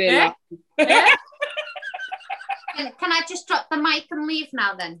 Just there laughing. Can I just drop the mic and leave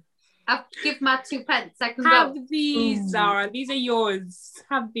now then? I'll give my 2 pence. I can Have go. these, Zara. These are yours.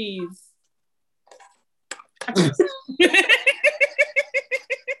 Have these.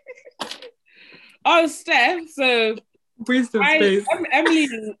 Oh, Steph. So Emily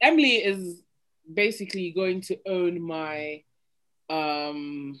Emily is basically going to own my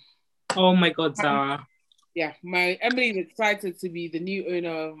oh my God, Zara. Yeah, my Emily is excited to be the new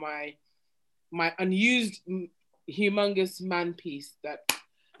owner of my unused humongous man piece that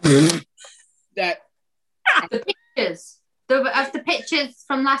the pictures of the pictures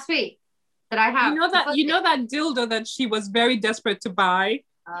from last week that I have. You know that dildo that she was very desperate to buy.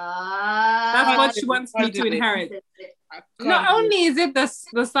 That's what she wants me to inherit. Not only is it the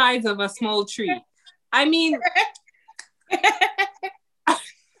size of a small tree, I mean,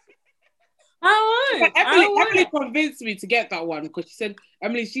 Emily convinced me to get that one because she said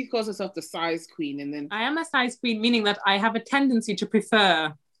she calls herself the size queen, and then I am a size queen, meaning that I have a tendency to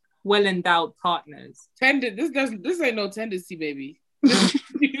prefer well-endowed partners. This ain't no tendency, baby.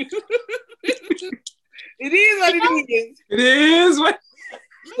 It is what it is. It is what.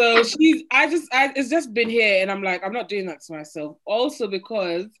 So it's just been here, and I'm like, I'm not doing that to myself. Also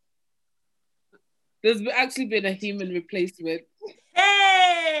because there's actually been a human replacement.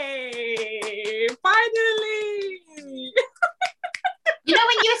 Hey, finally! You know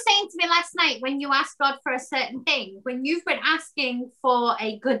when you were saying to me last night, when you asked God for a certain thing, when you've been asking for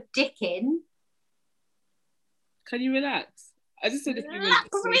a good dicking. Can you relax? I just said relax.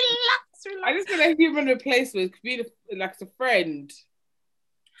 I just said a human replacement could be like a friend.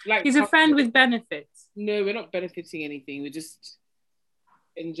 Like he's a friend with benefits. No, we're not benefiting anything. We're just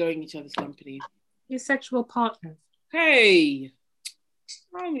enjoying each other's company. You're sexual partners. Hey,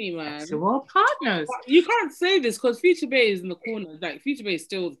 tell me, man. Sexual partners. You can't say this because Future Bay is in the corner. Like Future Bay is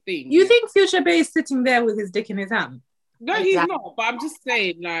still the thing. You think Future Bay is sitting there with his dick in his hand? No, he's not. But I'm just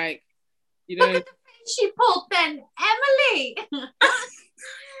saying, like, you know. Look at the thing she pulled then, Emily.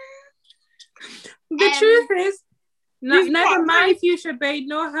 The truth is, neither my Future Bay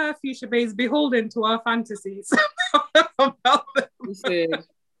nor her Future Bay is beholden to our fantasies.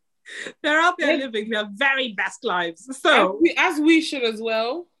 They're out there living their very best lives. So as we should as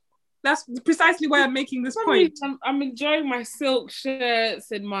well. That's precisely why I'm making this point. I'm enjoying my silk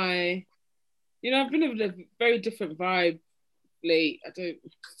shirts and my, I've been in a very different vibe late.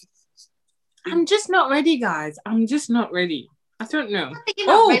 I'm just not ready, guys. I'm just not ready. I don't know. I think you're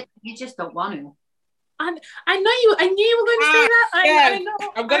not ready. You just don't want to. I knew you were going to say that. I know.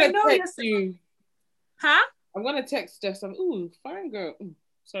 I'm gonna text you. Huh? I'm gonna text Steph something. Ooh, fine girl. Ooh,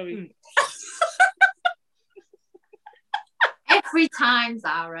 sorry. Every time,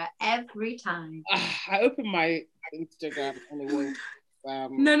 Zara. Every time. I opened my Instagram anyway.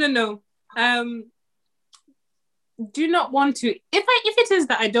 No. Do not want to. If it is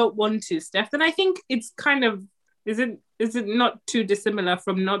that I don't want to, Steph, then I think it's kind of is it not too dissimilar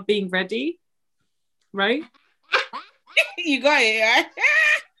from not being ready, right? You got it, right?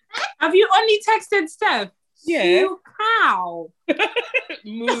 Have you only texted Steph? Yeah. You cow.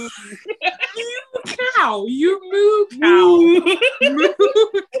 Moo. You cow. You moo cow. Moo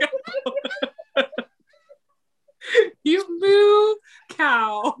cow. You moo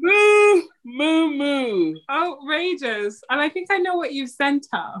cow. Moo. Outrageous. And I think I know what you sent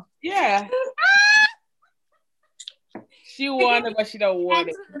her. Yeah. She wanted, but she don't want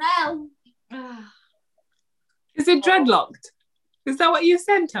it. Is it dreadlocked? Is that what you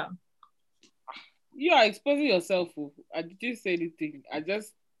sent her? You are exposing yourself. I didn't say anything.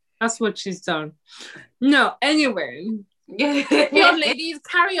 That's what she's done. No, anyway. Carry on, ladies.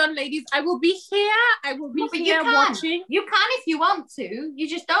 I will be here. Here watching. You can if you want to. You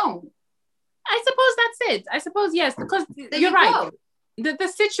just don't. I suppose that's it. I suppose, yes, because you're right. The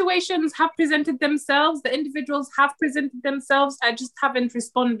situations have presented themselves. The individuals have presented themselves. I just haven't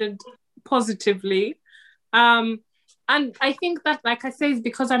responded positively. And I think that, like I say, is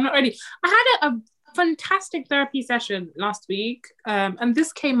because I'm not ready. I had a fantastic therapy session last week. And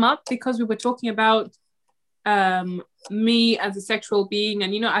this came up because we were talking about me as a sexual being.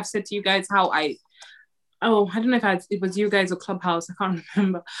 And, I've said to you guys how I don't know if it was you guys or Clubhouse. I can't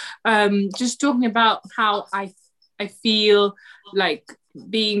remember. Just talking about how I feel like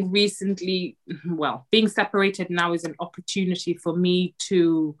being separated now is an opportunity for me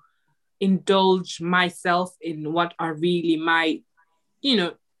to indulge myself in what are really my,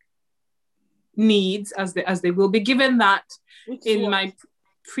 needs as they will be, given that in my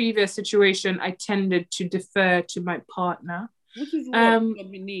previous situation, I tended to defer to my partner. Which is what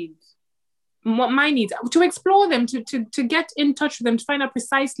needs. What my needs, to explore them, to get in touch with them, to find out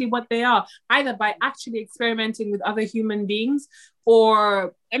precisely what they are, either by actually experimenting with other human beings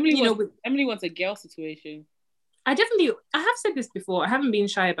or Emily wants a girl situation. I have said this before. I haven't been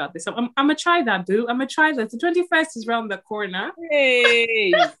shy about this. I'm gonna try that, boo. I'm gonna try that. The 21st is around the corner.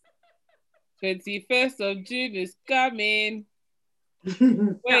 Hey, 21st of June is coming.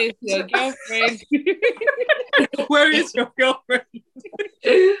 Where is your girlfriend? Where is your girlfriend?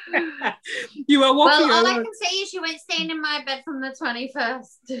 You are walking. Well, all I can say is you ain't staying in my bed from the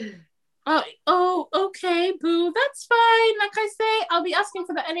 21st. Oh, okay, boo. That's fine. Like I say, I'll be asking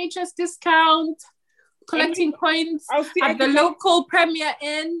for the NHS discount, collecting points at the local Premier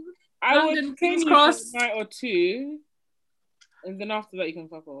Inn, London, King's Cross. A night or two, and then after that you can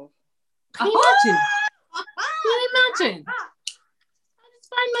fuck off. Can you imagine? I just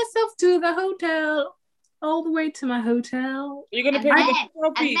find myself to the hotel, all the way to my hotel. You're gonna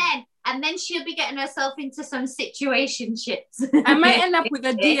pay and then she'll be getting herself into some situationships. I might end up with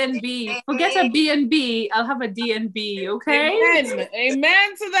a D&B. Forget a B&B, I'll have a D&B, okay?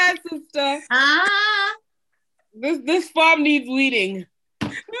 Amen to that, sister. This farm needs weeding.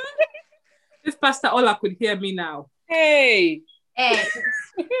 If Pastor Ola could hear me now. Hey.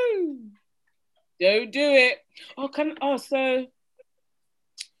 Don't do it. So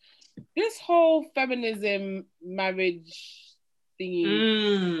this whole feminism marriage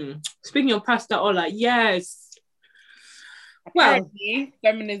thingy. Speaking of Pastor Ola, yes. Apparently,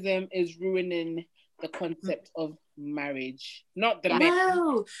 feminism is ruining the concept of marriage. Not the men.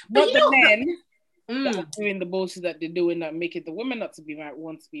 Not the men that are doing the bullshit that they're doing, that making the women not to be married,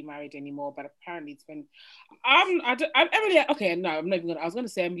 want to be married anymore. But apparently, it's been. Emily. Okay, no, I'm not even gonna. I was gonna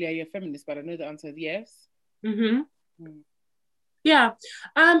say, Emily, are you a feminist? But I know the answer is yes. Yeah.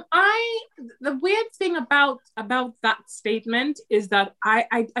 The weird thing about that statement is that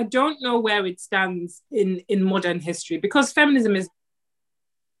I don't know where it stands in modern history, because feminism is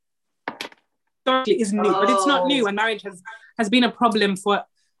new, but it's not new, and marriage has been a problem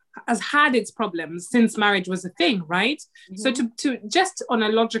has had its problems since marriage was a thing, right? So to just on a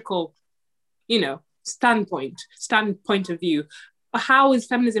logical, standpoint of view, how is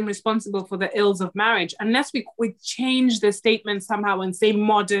feminism responsible for the ills of marriage? Unless we change the statement somehow and say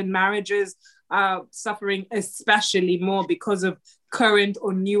modern marriages are suffering especially more because of current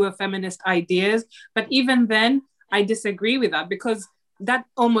or newer feminist ideas. But even then, I disagree with that, because that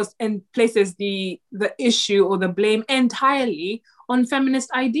almost places the issue or the blame entirely on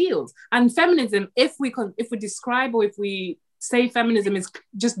feminist ideals. And feminism, if we describe, or if we say feminism is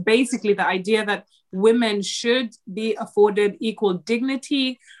just basically the idea that women should be afforded equal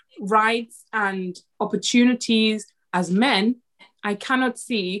dignity, rights, and opportunities as men, I cannot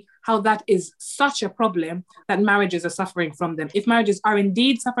see how that is such a problem that marriages are suffering from them. If marriages are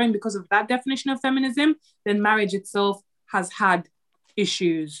indeed suffering because of that definition of feminism, then marriage itself has had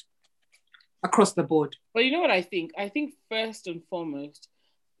issues across the board. But you know what I think? I think first and foremost,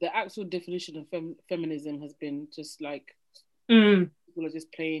 the actual definition of feminism has been just like people are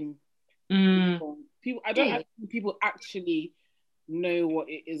just playing. People, I don't think people actually know what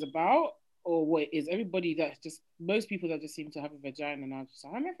it is about or what it is. Most people that just seem to have a vagina now just say,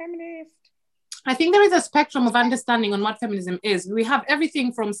 I'm a feminist. I think there is a spectrum of understanding on what feminism is. We have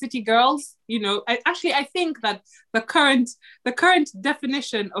everything from city girls, I think that the current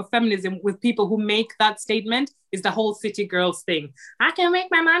definition of feminism with people who make that statement is the whole city girls thing. I can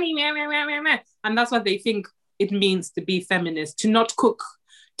make my money, and that's what they think it means to be feminist, to not cook,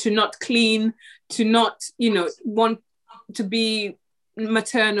 to not clean, to not, want to be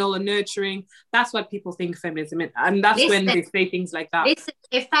maternal or nurturing. That's what people think feminism is, and that's when they say things like that.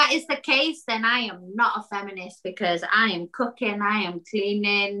 If that is the case, then I am not a feminist, because I am cooking, I am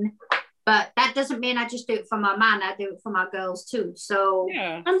cleaning, but that doesn't mean I just do it for my man. I do it for my girls too. So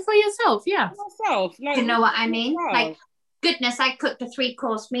and for yourself, you know what I mean? Like, goodness, I cooked a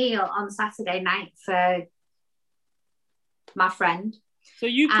 3-course meal on Saturday night for my friend. So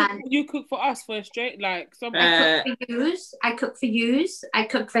you cook for us for a straight, like, some. I cook for yous. I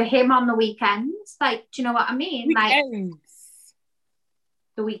cook for him on the weekends. Like, do you know what I mean? Weekends. Like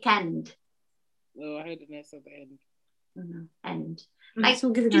the weekend. Oh, I heard the nest of the end. End. Like,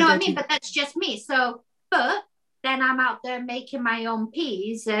 do you know what I mean? But that's just me. So, but then I'm out there making my own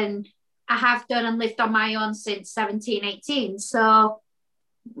peas, and I have done and lived on my own since 17, 18. So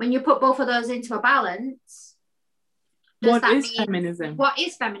when you put both of those into a balance, What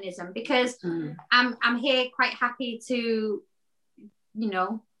is feminism? Because I'm here quite happy to,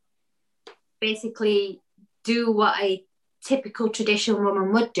 basically do what a typical traditional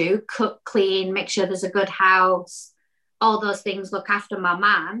woman would do: cook, clean, make sure there's a good house, all those things, look after my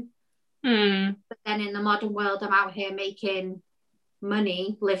man. But then in the modern world, I'm out here making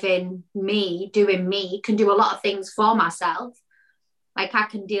money, living me, doing me, can do a lot of things for myself. Like I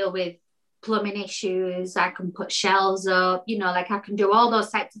can deal with plumbing issues, I can put shelves up, I can do all those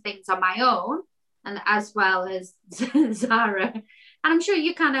types of things on my own, and as well as Zara. And I'm sure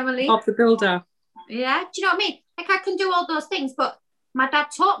you can, Emily. Bob the Builder. Yeah, do you know what I mean? Like I can do all those things, but my dad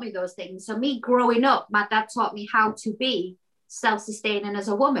taught me those things. So me growing up, my dad taught me how to be self-sustaining as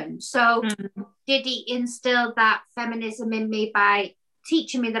a woman. So did he instill that feminism in me by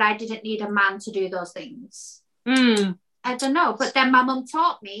teaching me that I didn't need a man to do those things? I don't know. But then my mum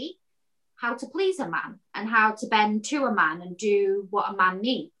taught me how to please a man and how to bend to a man and do what a man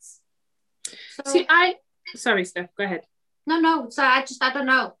needs. So, sorry, Steph, go ahead. No. So I don't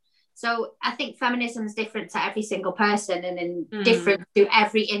know. So I think feminism is different to every single person and different to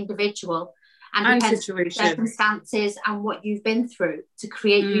every individual and situation, circumstances and what you've been through to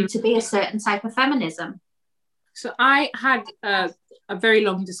create you to be a certain type of feminism. So I had a very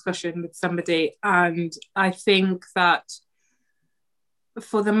long discussion with somebody, and I think that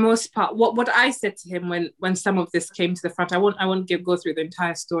for the most part, what I said to him when some of this came to the front, I won't go through the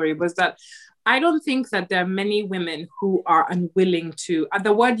entire story, was that I don't think that there are many women who are unwilling to,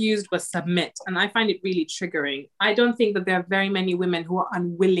 the word used was submit, and I find it really triggering. I don't think that there are very many women who are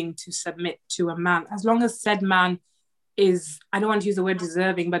unwilling to submit to a man, as long as said man is, I don't want to use the word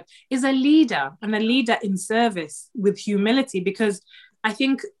deserving, but is a leader, and a leader in service with humility. Because I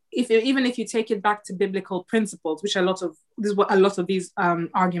think even if you take it back to biblical principles, which this is what a lot of these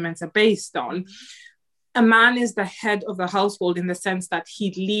arguments are based on, a man is the head of the household in the sense that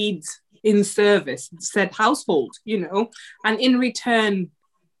he leads in service, said household, and in return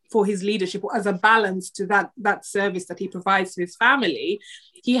for his leadership, as a balance to that service that he provides to his family,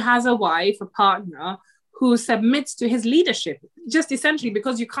 he has a wife, a partner who submits to his leadership, just essentially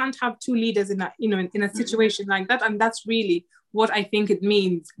because you can't have two leaders in a situation like that. And that's really what I think it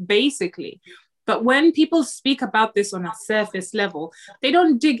means, basically. But when people speak about this on a surface level, they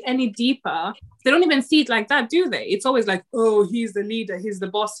don't dig any deeper. They don't even see it like that, do they? It's always like, oh, he's the leader, he's the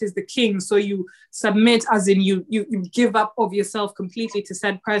boss, he's the king. So you submit, as in you give up of yourself completely to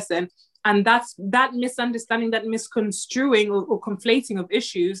said person. And that misunderstanding, that misconstruing or conflating of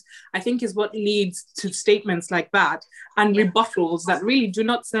issues, I think is what leads to statements like that and rebuttals that really do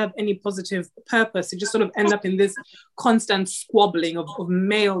not serve any positive purpose. You just sort of end up in this constant squabbling of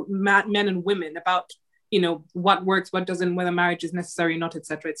men and women about, what works, what doesn't, whether marriage is necessary or not,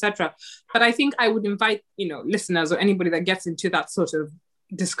 etc., etc. But I think I would invite, listeners or anybody that gets into that sort of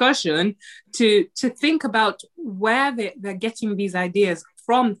discussion to think about where they're getting these ideas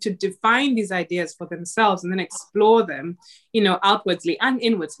from, to define these ideas for themselves and then explore them, outwardly and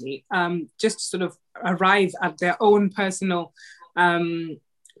inwardly, just to sort of arrive at their own personal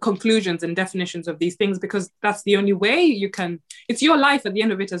conclusions and definitions of these things, because that's the only way you can, it's your life at the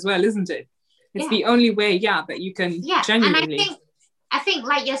end of it as well, isn't it? It's the only way, that you can genuinely. And I think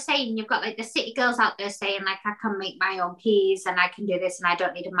like you're saying, you've got like the city girls out there saying like, I can make my own peas and I can do this and I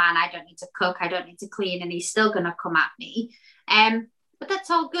don't need a man, I don't need to cook, I don't need to clean, and he's still going to come at me. But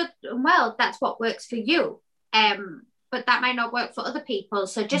that's all good and well, that's what works for you. But that might not work for other people.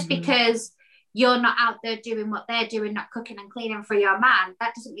 So just because you're not out there doing what they're doing, not cooking and cleaning for your man,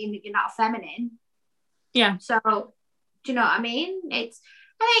 that doesn't mean that you're not feminine. Yeah. So do you know what I mean? I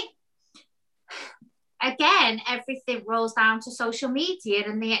think, again, everything rolls down to social media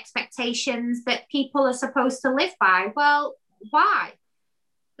and the expectations that people are supposed to live by. Well, why?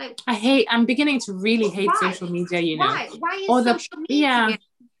 Like, I'm beginning to really hate social media, Why is social media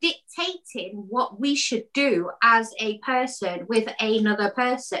dictating what we should do as a person with another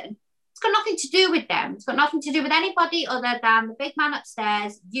person? It's got nothing to do with them. It's got nothing to do with anybody other than the big man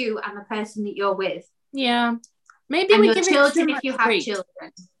upstairs, you and the person that you're with. Yeah. Maybe and we your give children it if you have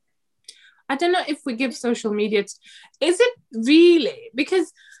children. I don't know if we give social media, is it really?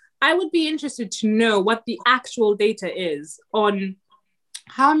 Because I would be interested to know what the actual data is on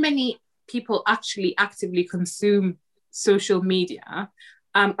how many people actually actively consume social media,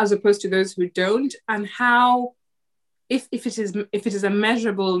 as opposed to those who don't, and how, if it is a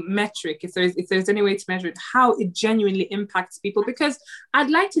measurable metric, if there's any way to measure it, how it genuinely impacts people. Because I'd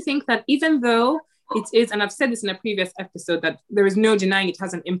like to think that even though it is, and I've said this in a previous episode, that there is no denying it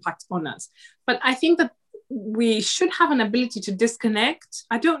has an impact on us, but I think that we should have an ability to disconnect.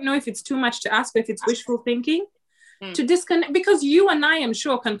 I don't know if it's too much to ask, or if it's wishful thinking, to disconnect, because you and I, am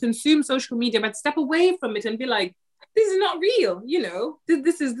sure, can consume social media, but step away from it and be like, this is not real, you know,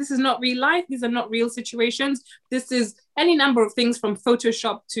 this is not real life. These are not real situations. This is any number of things, from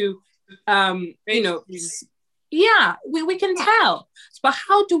Photoshop to, you know, yeah, we can tell. But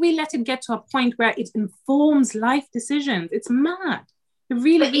how do we let it get to a point where it informs life decisions? It's mad. It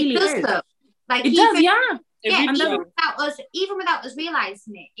really, really is. Though. Like, it does, yeah. Even without us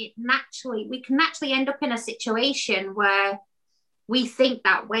realizing it, we can naturally end up in a situation where we think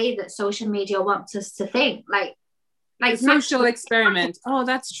that way that social media wants us to think. Like social experiment. Oh,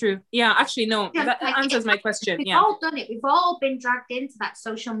 that's true. Yeah, actually, no, that answers my question. We've all done it. We've all been dragged into that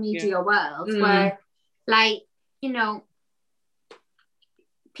social media world where, like, you know,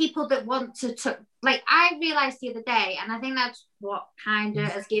 people that want to like, I realized the other day, and I think that's what kind of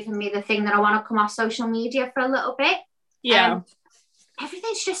has given me the thing that I want to come off social media for a little bit. Yeah.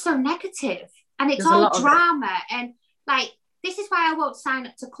 Everything's just so negative, and it's all drama, and like, this is why I won't sign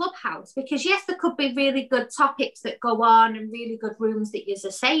up to Clubhouse, because yes, there could be really good topics that go on and really good rooms that you're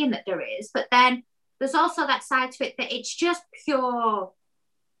saying that there is, but then there's also that side to it that it's just pure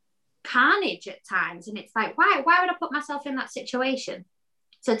carnage at times, and it's like, why would I put myself in that situation?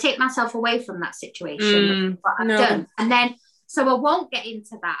 So take myself away from that situation, what I've done. And then, so I won't get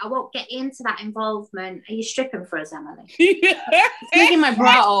into that. I won't get into that involvement. Are you stripping for us, Emily? Taking my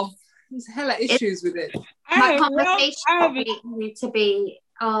bra off. There's hella issues with it. My conversation need to be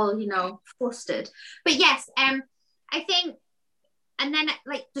all, you know, flustered. But yes, I think, and then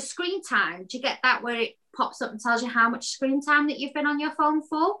like the screen time, do you get that where it pops up and tells you how much screen time that you've been on your phone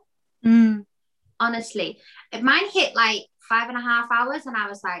for? Honestly, mine hit like 5.5 hours, and I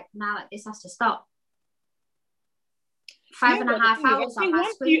was like, now this has to stop. 5.5 hours on my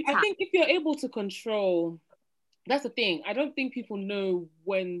screen time. I think if you're able to control, that's the thing. I don't think people know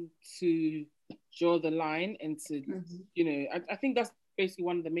when to draw the line and to, you know, I think that's basically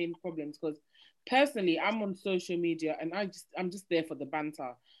one of the main problems, because personally, I'm on social media and I'm just there for the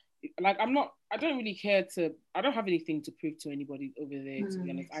banter. Like, I don't really care I don't have anything to prove to anybody over there, to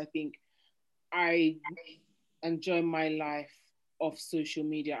be honest. I think I enjoy my life off social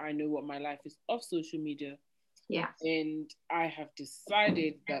media. I know what my life is off social media. Yeah. And I have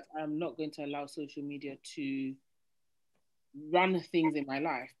decided that I'm not going to allow social media to run things in my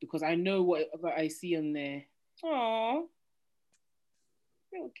life, because I know whatever I see on there. Oh,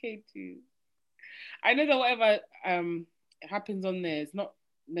 you're okay too. I know that whatever happens on there is not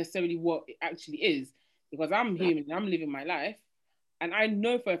necessarily what it actually is, because I'm human, I'm living my life, and I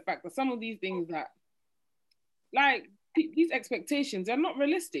know for a fact that some of these things that, like, these expectations are not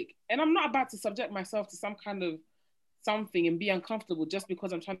realistic, and I'm not about to subject myself to some kind of something and be uncomfortable just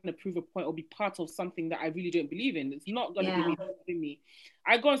because I'm trying to prove a point or be part of something that I really don't believe in. It's not going to be me.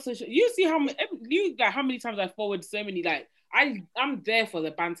 I go on social. You see how many times I forward so many, like, I'm there for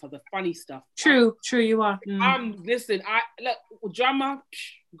the banter, the funny stuff. True, you are. Listen, drama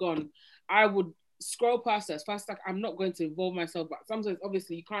gone. I would scroll past as fast as I'm not going to involve myself, but sometimes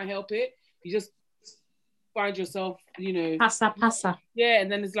obviously you can't help it. You just find yourself, you know, passa. Yeah,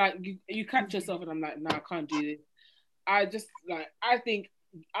 and then it's like you catch yourself, and I'm like, nah, I can't do this. I think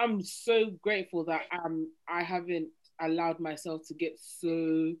I'm so grateful that I haven't allowed myself to get so,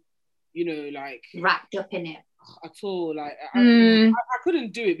 you know, like, wrapped up in it at all. Like, I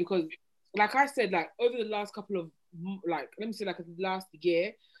couldn't do it, because, like I said, like, over the last couple of, like, let me say, like, last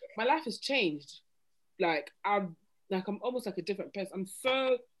year, my life has changed. Like, I'm almost like a different person. I'm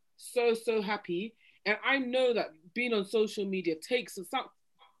so happy, and I know that being on social media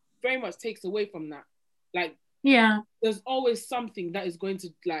very much takes away from that. Like, yeah, there's always something that is going to,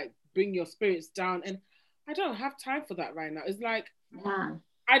 like, bring your spirits down, and I don't have time for that right now. It's like,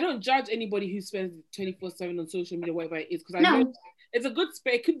 I don't judge anybody who spends 24/7 on social media, whatever it is, because I know it's a good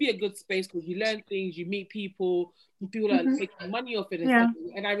space. It could be a good space because you learn things, you meet people that make money off it, and stuff,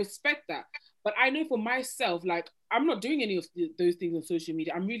 and I respect that. But I know for myself, like, I'm not doing any of those things on social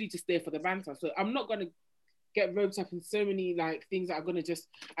media. I'm really just there for the banter. So I'm not going to get roped up in so many, like, things that are going to just,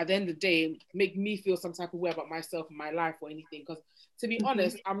 at the end of the day, make me feel some type of way about myself and my life or anything. Because, to be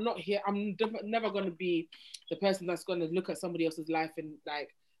honest, I'm not here. I'm never going to be the person that's going to look at somebody else's life and,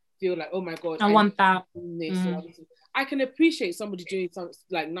 like, feel like, oh my God, I want that. I can appreciate somebody doing some,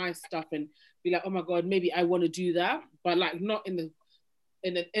 like, nice stuff and be like, oh my God, maybe I want to do that, but, like, not in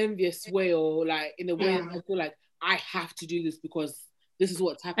an envious way, or, like, in a way that I feel like I have to do this because this is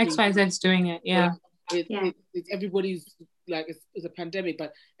what's happening. XYZ's doing it, It's everybody's, like, it's a pandemic,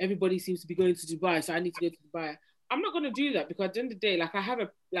 but everybody seems to be going to Dubai, so I need to go to Dubai. I'm not going to do that, because at the end of the day, like,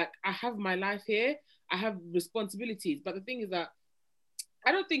 I have my life here, I have responsibilities, but the thing is that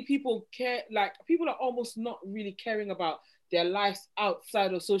I don't think people care. Like, people are almost not really caring about their lives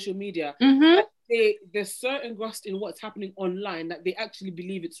outside of social media. Mm-hmm. They're so engrossed in what's happening online that they actually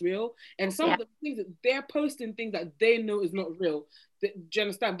believe it's real. And some of the things that they're posting, things that they know is not real. Do you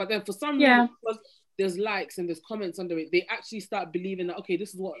understand? But then for some reason, because there's likes and there's comments under it, they actually start believing that, okay,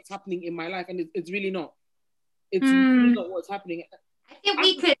 this is what's happening in my life, and it's really not. It's really not what's happening.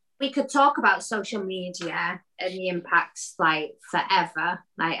 I think we could talk about social media and the impacts like forever.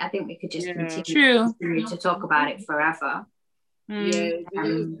 Like, I think we could just continue to talk about it forever.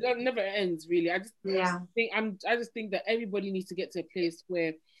 It never ends, really. I just think that everybody needs to get to a place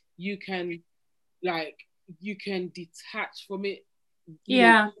where you can detach from it.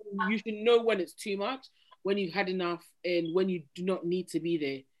 You should know when it's too much, when you've had enough, and when you do not need to be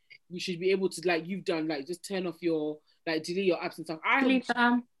there. You should be able to, like you've done, like just turn off your, like, delete your apps and stuff.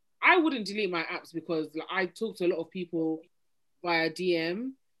 I wouldn't delete my apps because, like, I talk to a lot of people via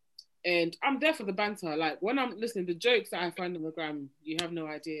DM. And I'm there for the banter. Like, when I'm listening, the jokes that I find on the gram, you have no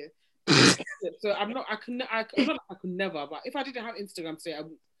idea. So I could never. But if I didn't have Instagram today,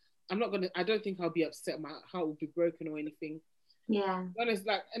 I don't think I'll be upset. My heart will be broken or anything. Yeah. Honest,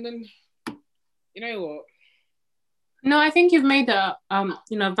 like, and then, you know what? No, I think you've made a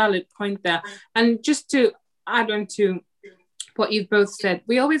valid point there. And just to add on to what you've both said,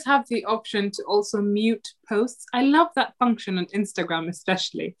 we always have the option to also mute posts. I love that function on Instagram,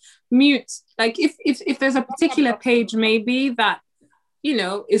 especially mute. Like, if there's a particular page maybe that, you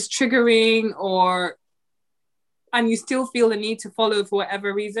know, is triggering, and you still feel the need to follow for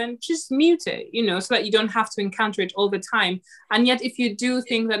whatever reason, just mute it, you know, so that you don't have to encounter it all the time. And yet, if you do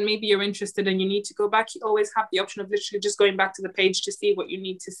think that maybe you're interested and you need to go back, you always have the option of literally just going back to the page to see what you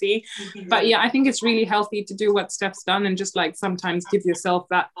need to see. But yeah, I think it's really healthy to do what Steph's done and just like sometimes give yourself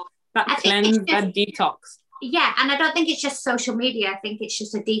that cleanse, that detox. Yeah, and I don't think it's just social media. I think it's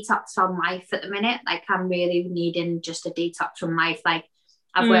just a detox from life at the minute. Like, I'm really needing just a detox from life. Like,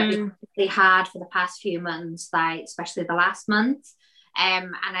 I've worked really hard for the past few months, like especially the last month.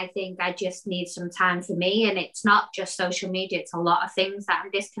 And I think I just need some time for me. And it's not just social media, it's a lot of things that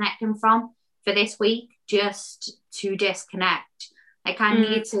I'm disconnecting from for this week, just to disconnect. Like,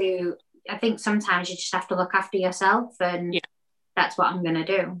 I think sometimes you just have to look after yourself, and that's what I'm going to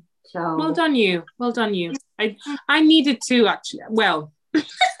do. So well done you. I needed to, actually. Well,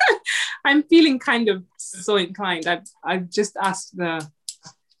 I'm feeling kind of so inclined. I've just asked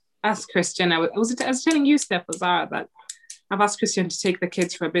Christian. I was telling you, Steph, Zara, that I've asked Christian to take the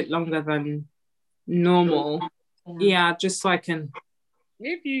kids for a bit longer than normal. Yeah, just so I can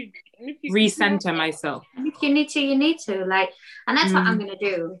recenter myself. If you need to. Like, and that's what I'm gonna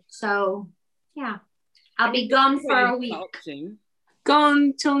do. So yeah, I'll be gone for a week.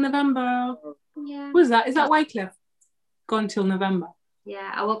 Gone till November. Yeah. Who's that? Is that Wycliffe? Gone till November.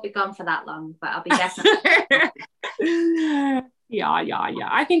 Yeah, I won't be gone for that long, but I'll be definitely. Yeah.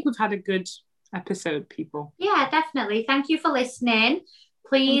 I think we've had a good episode, people. Yeah, definitely. Thank you for listening.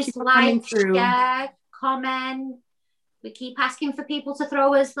 Please like, share, comment. We keep asking for people to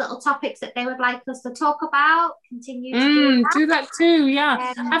throw us little topics that they would like us to talk about. Continue to do that too.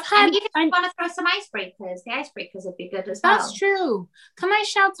 Yeah, and even if you want to throw some icebreakers, the icebreakers would be good as well. That's true. Can I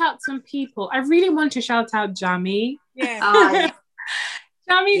shout out some people? I really want to shout out Jamie. Yeah.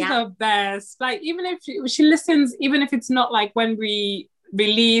 Jamie's the best. Like, even if she listens, even if it's not like when we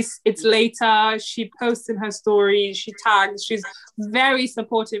release, it's later, she posts in her stories, she tags, she's very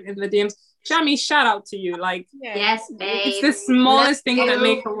supportive in the DMs. Jamie, shout out to you. Like, yes, babe. It's the smallest things that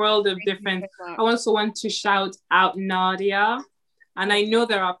make a world of difference. I also want to shout out Nadia. And I know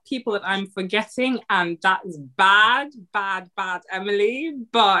there are people that I'm forgetting, and that is bad, Emily.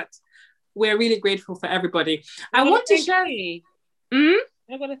 But we're really grateful for everybody. I want to share.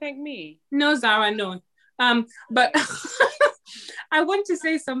 You're going to thank me? No, Zara, no. But I want to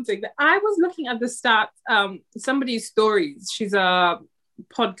say something. That I was looking at the stats, somebody's stories. She's a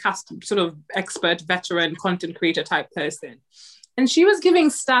podcast sort of expert, veteran, content creator type person. And she was giving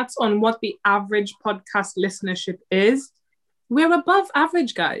stats on what the average podcast listenership is. We're above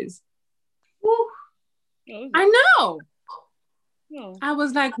average, guys. Woo. I know. No. I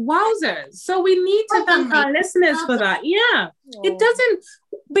was like, wowzers. So we need to thank our listeners for that. Yeah. It doesn't,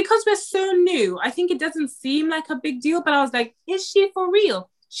 because we're so new, I think it doesn't seem like a big deal, but I was like, is she for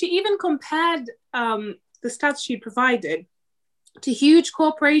real? She even compared the stats she provided to huge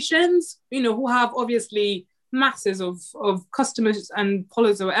corporations, you know, who have obviously masses of customers and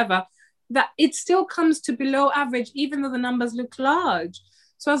followers or whatever, that it still comes to below average, even though the numbers look large.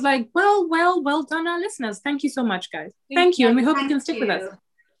 So I was like, well done, our listeners. Thank you so much, guys. Thank you. And we hope you can stick with us.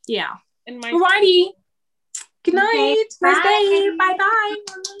 Yeah. And Alrighty. Good night. Okay, Nice day. Bye bye.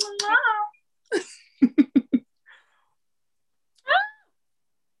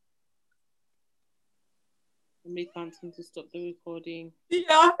 Me can't seem to stop the recording.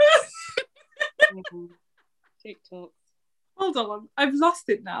 Yeah. TikTok. Hold on. I've lost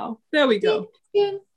it now. There we go.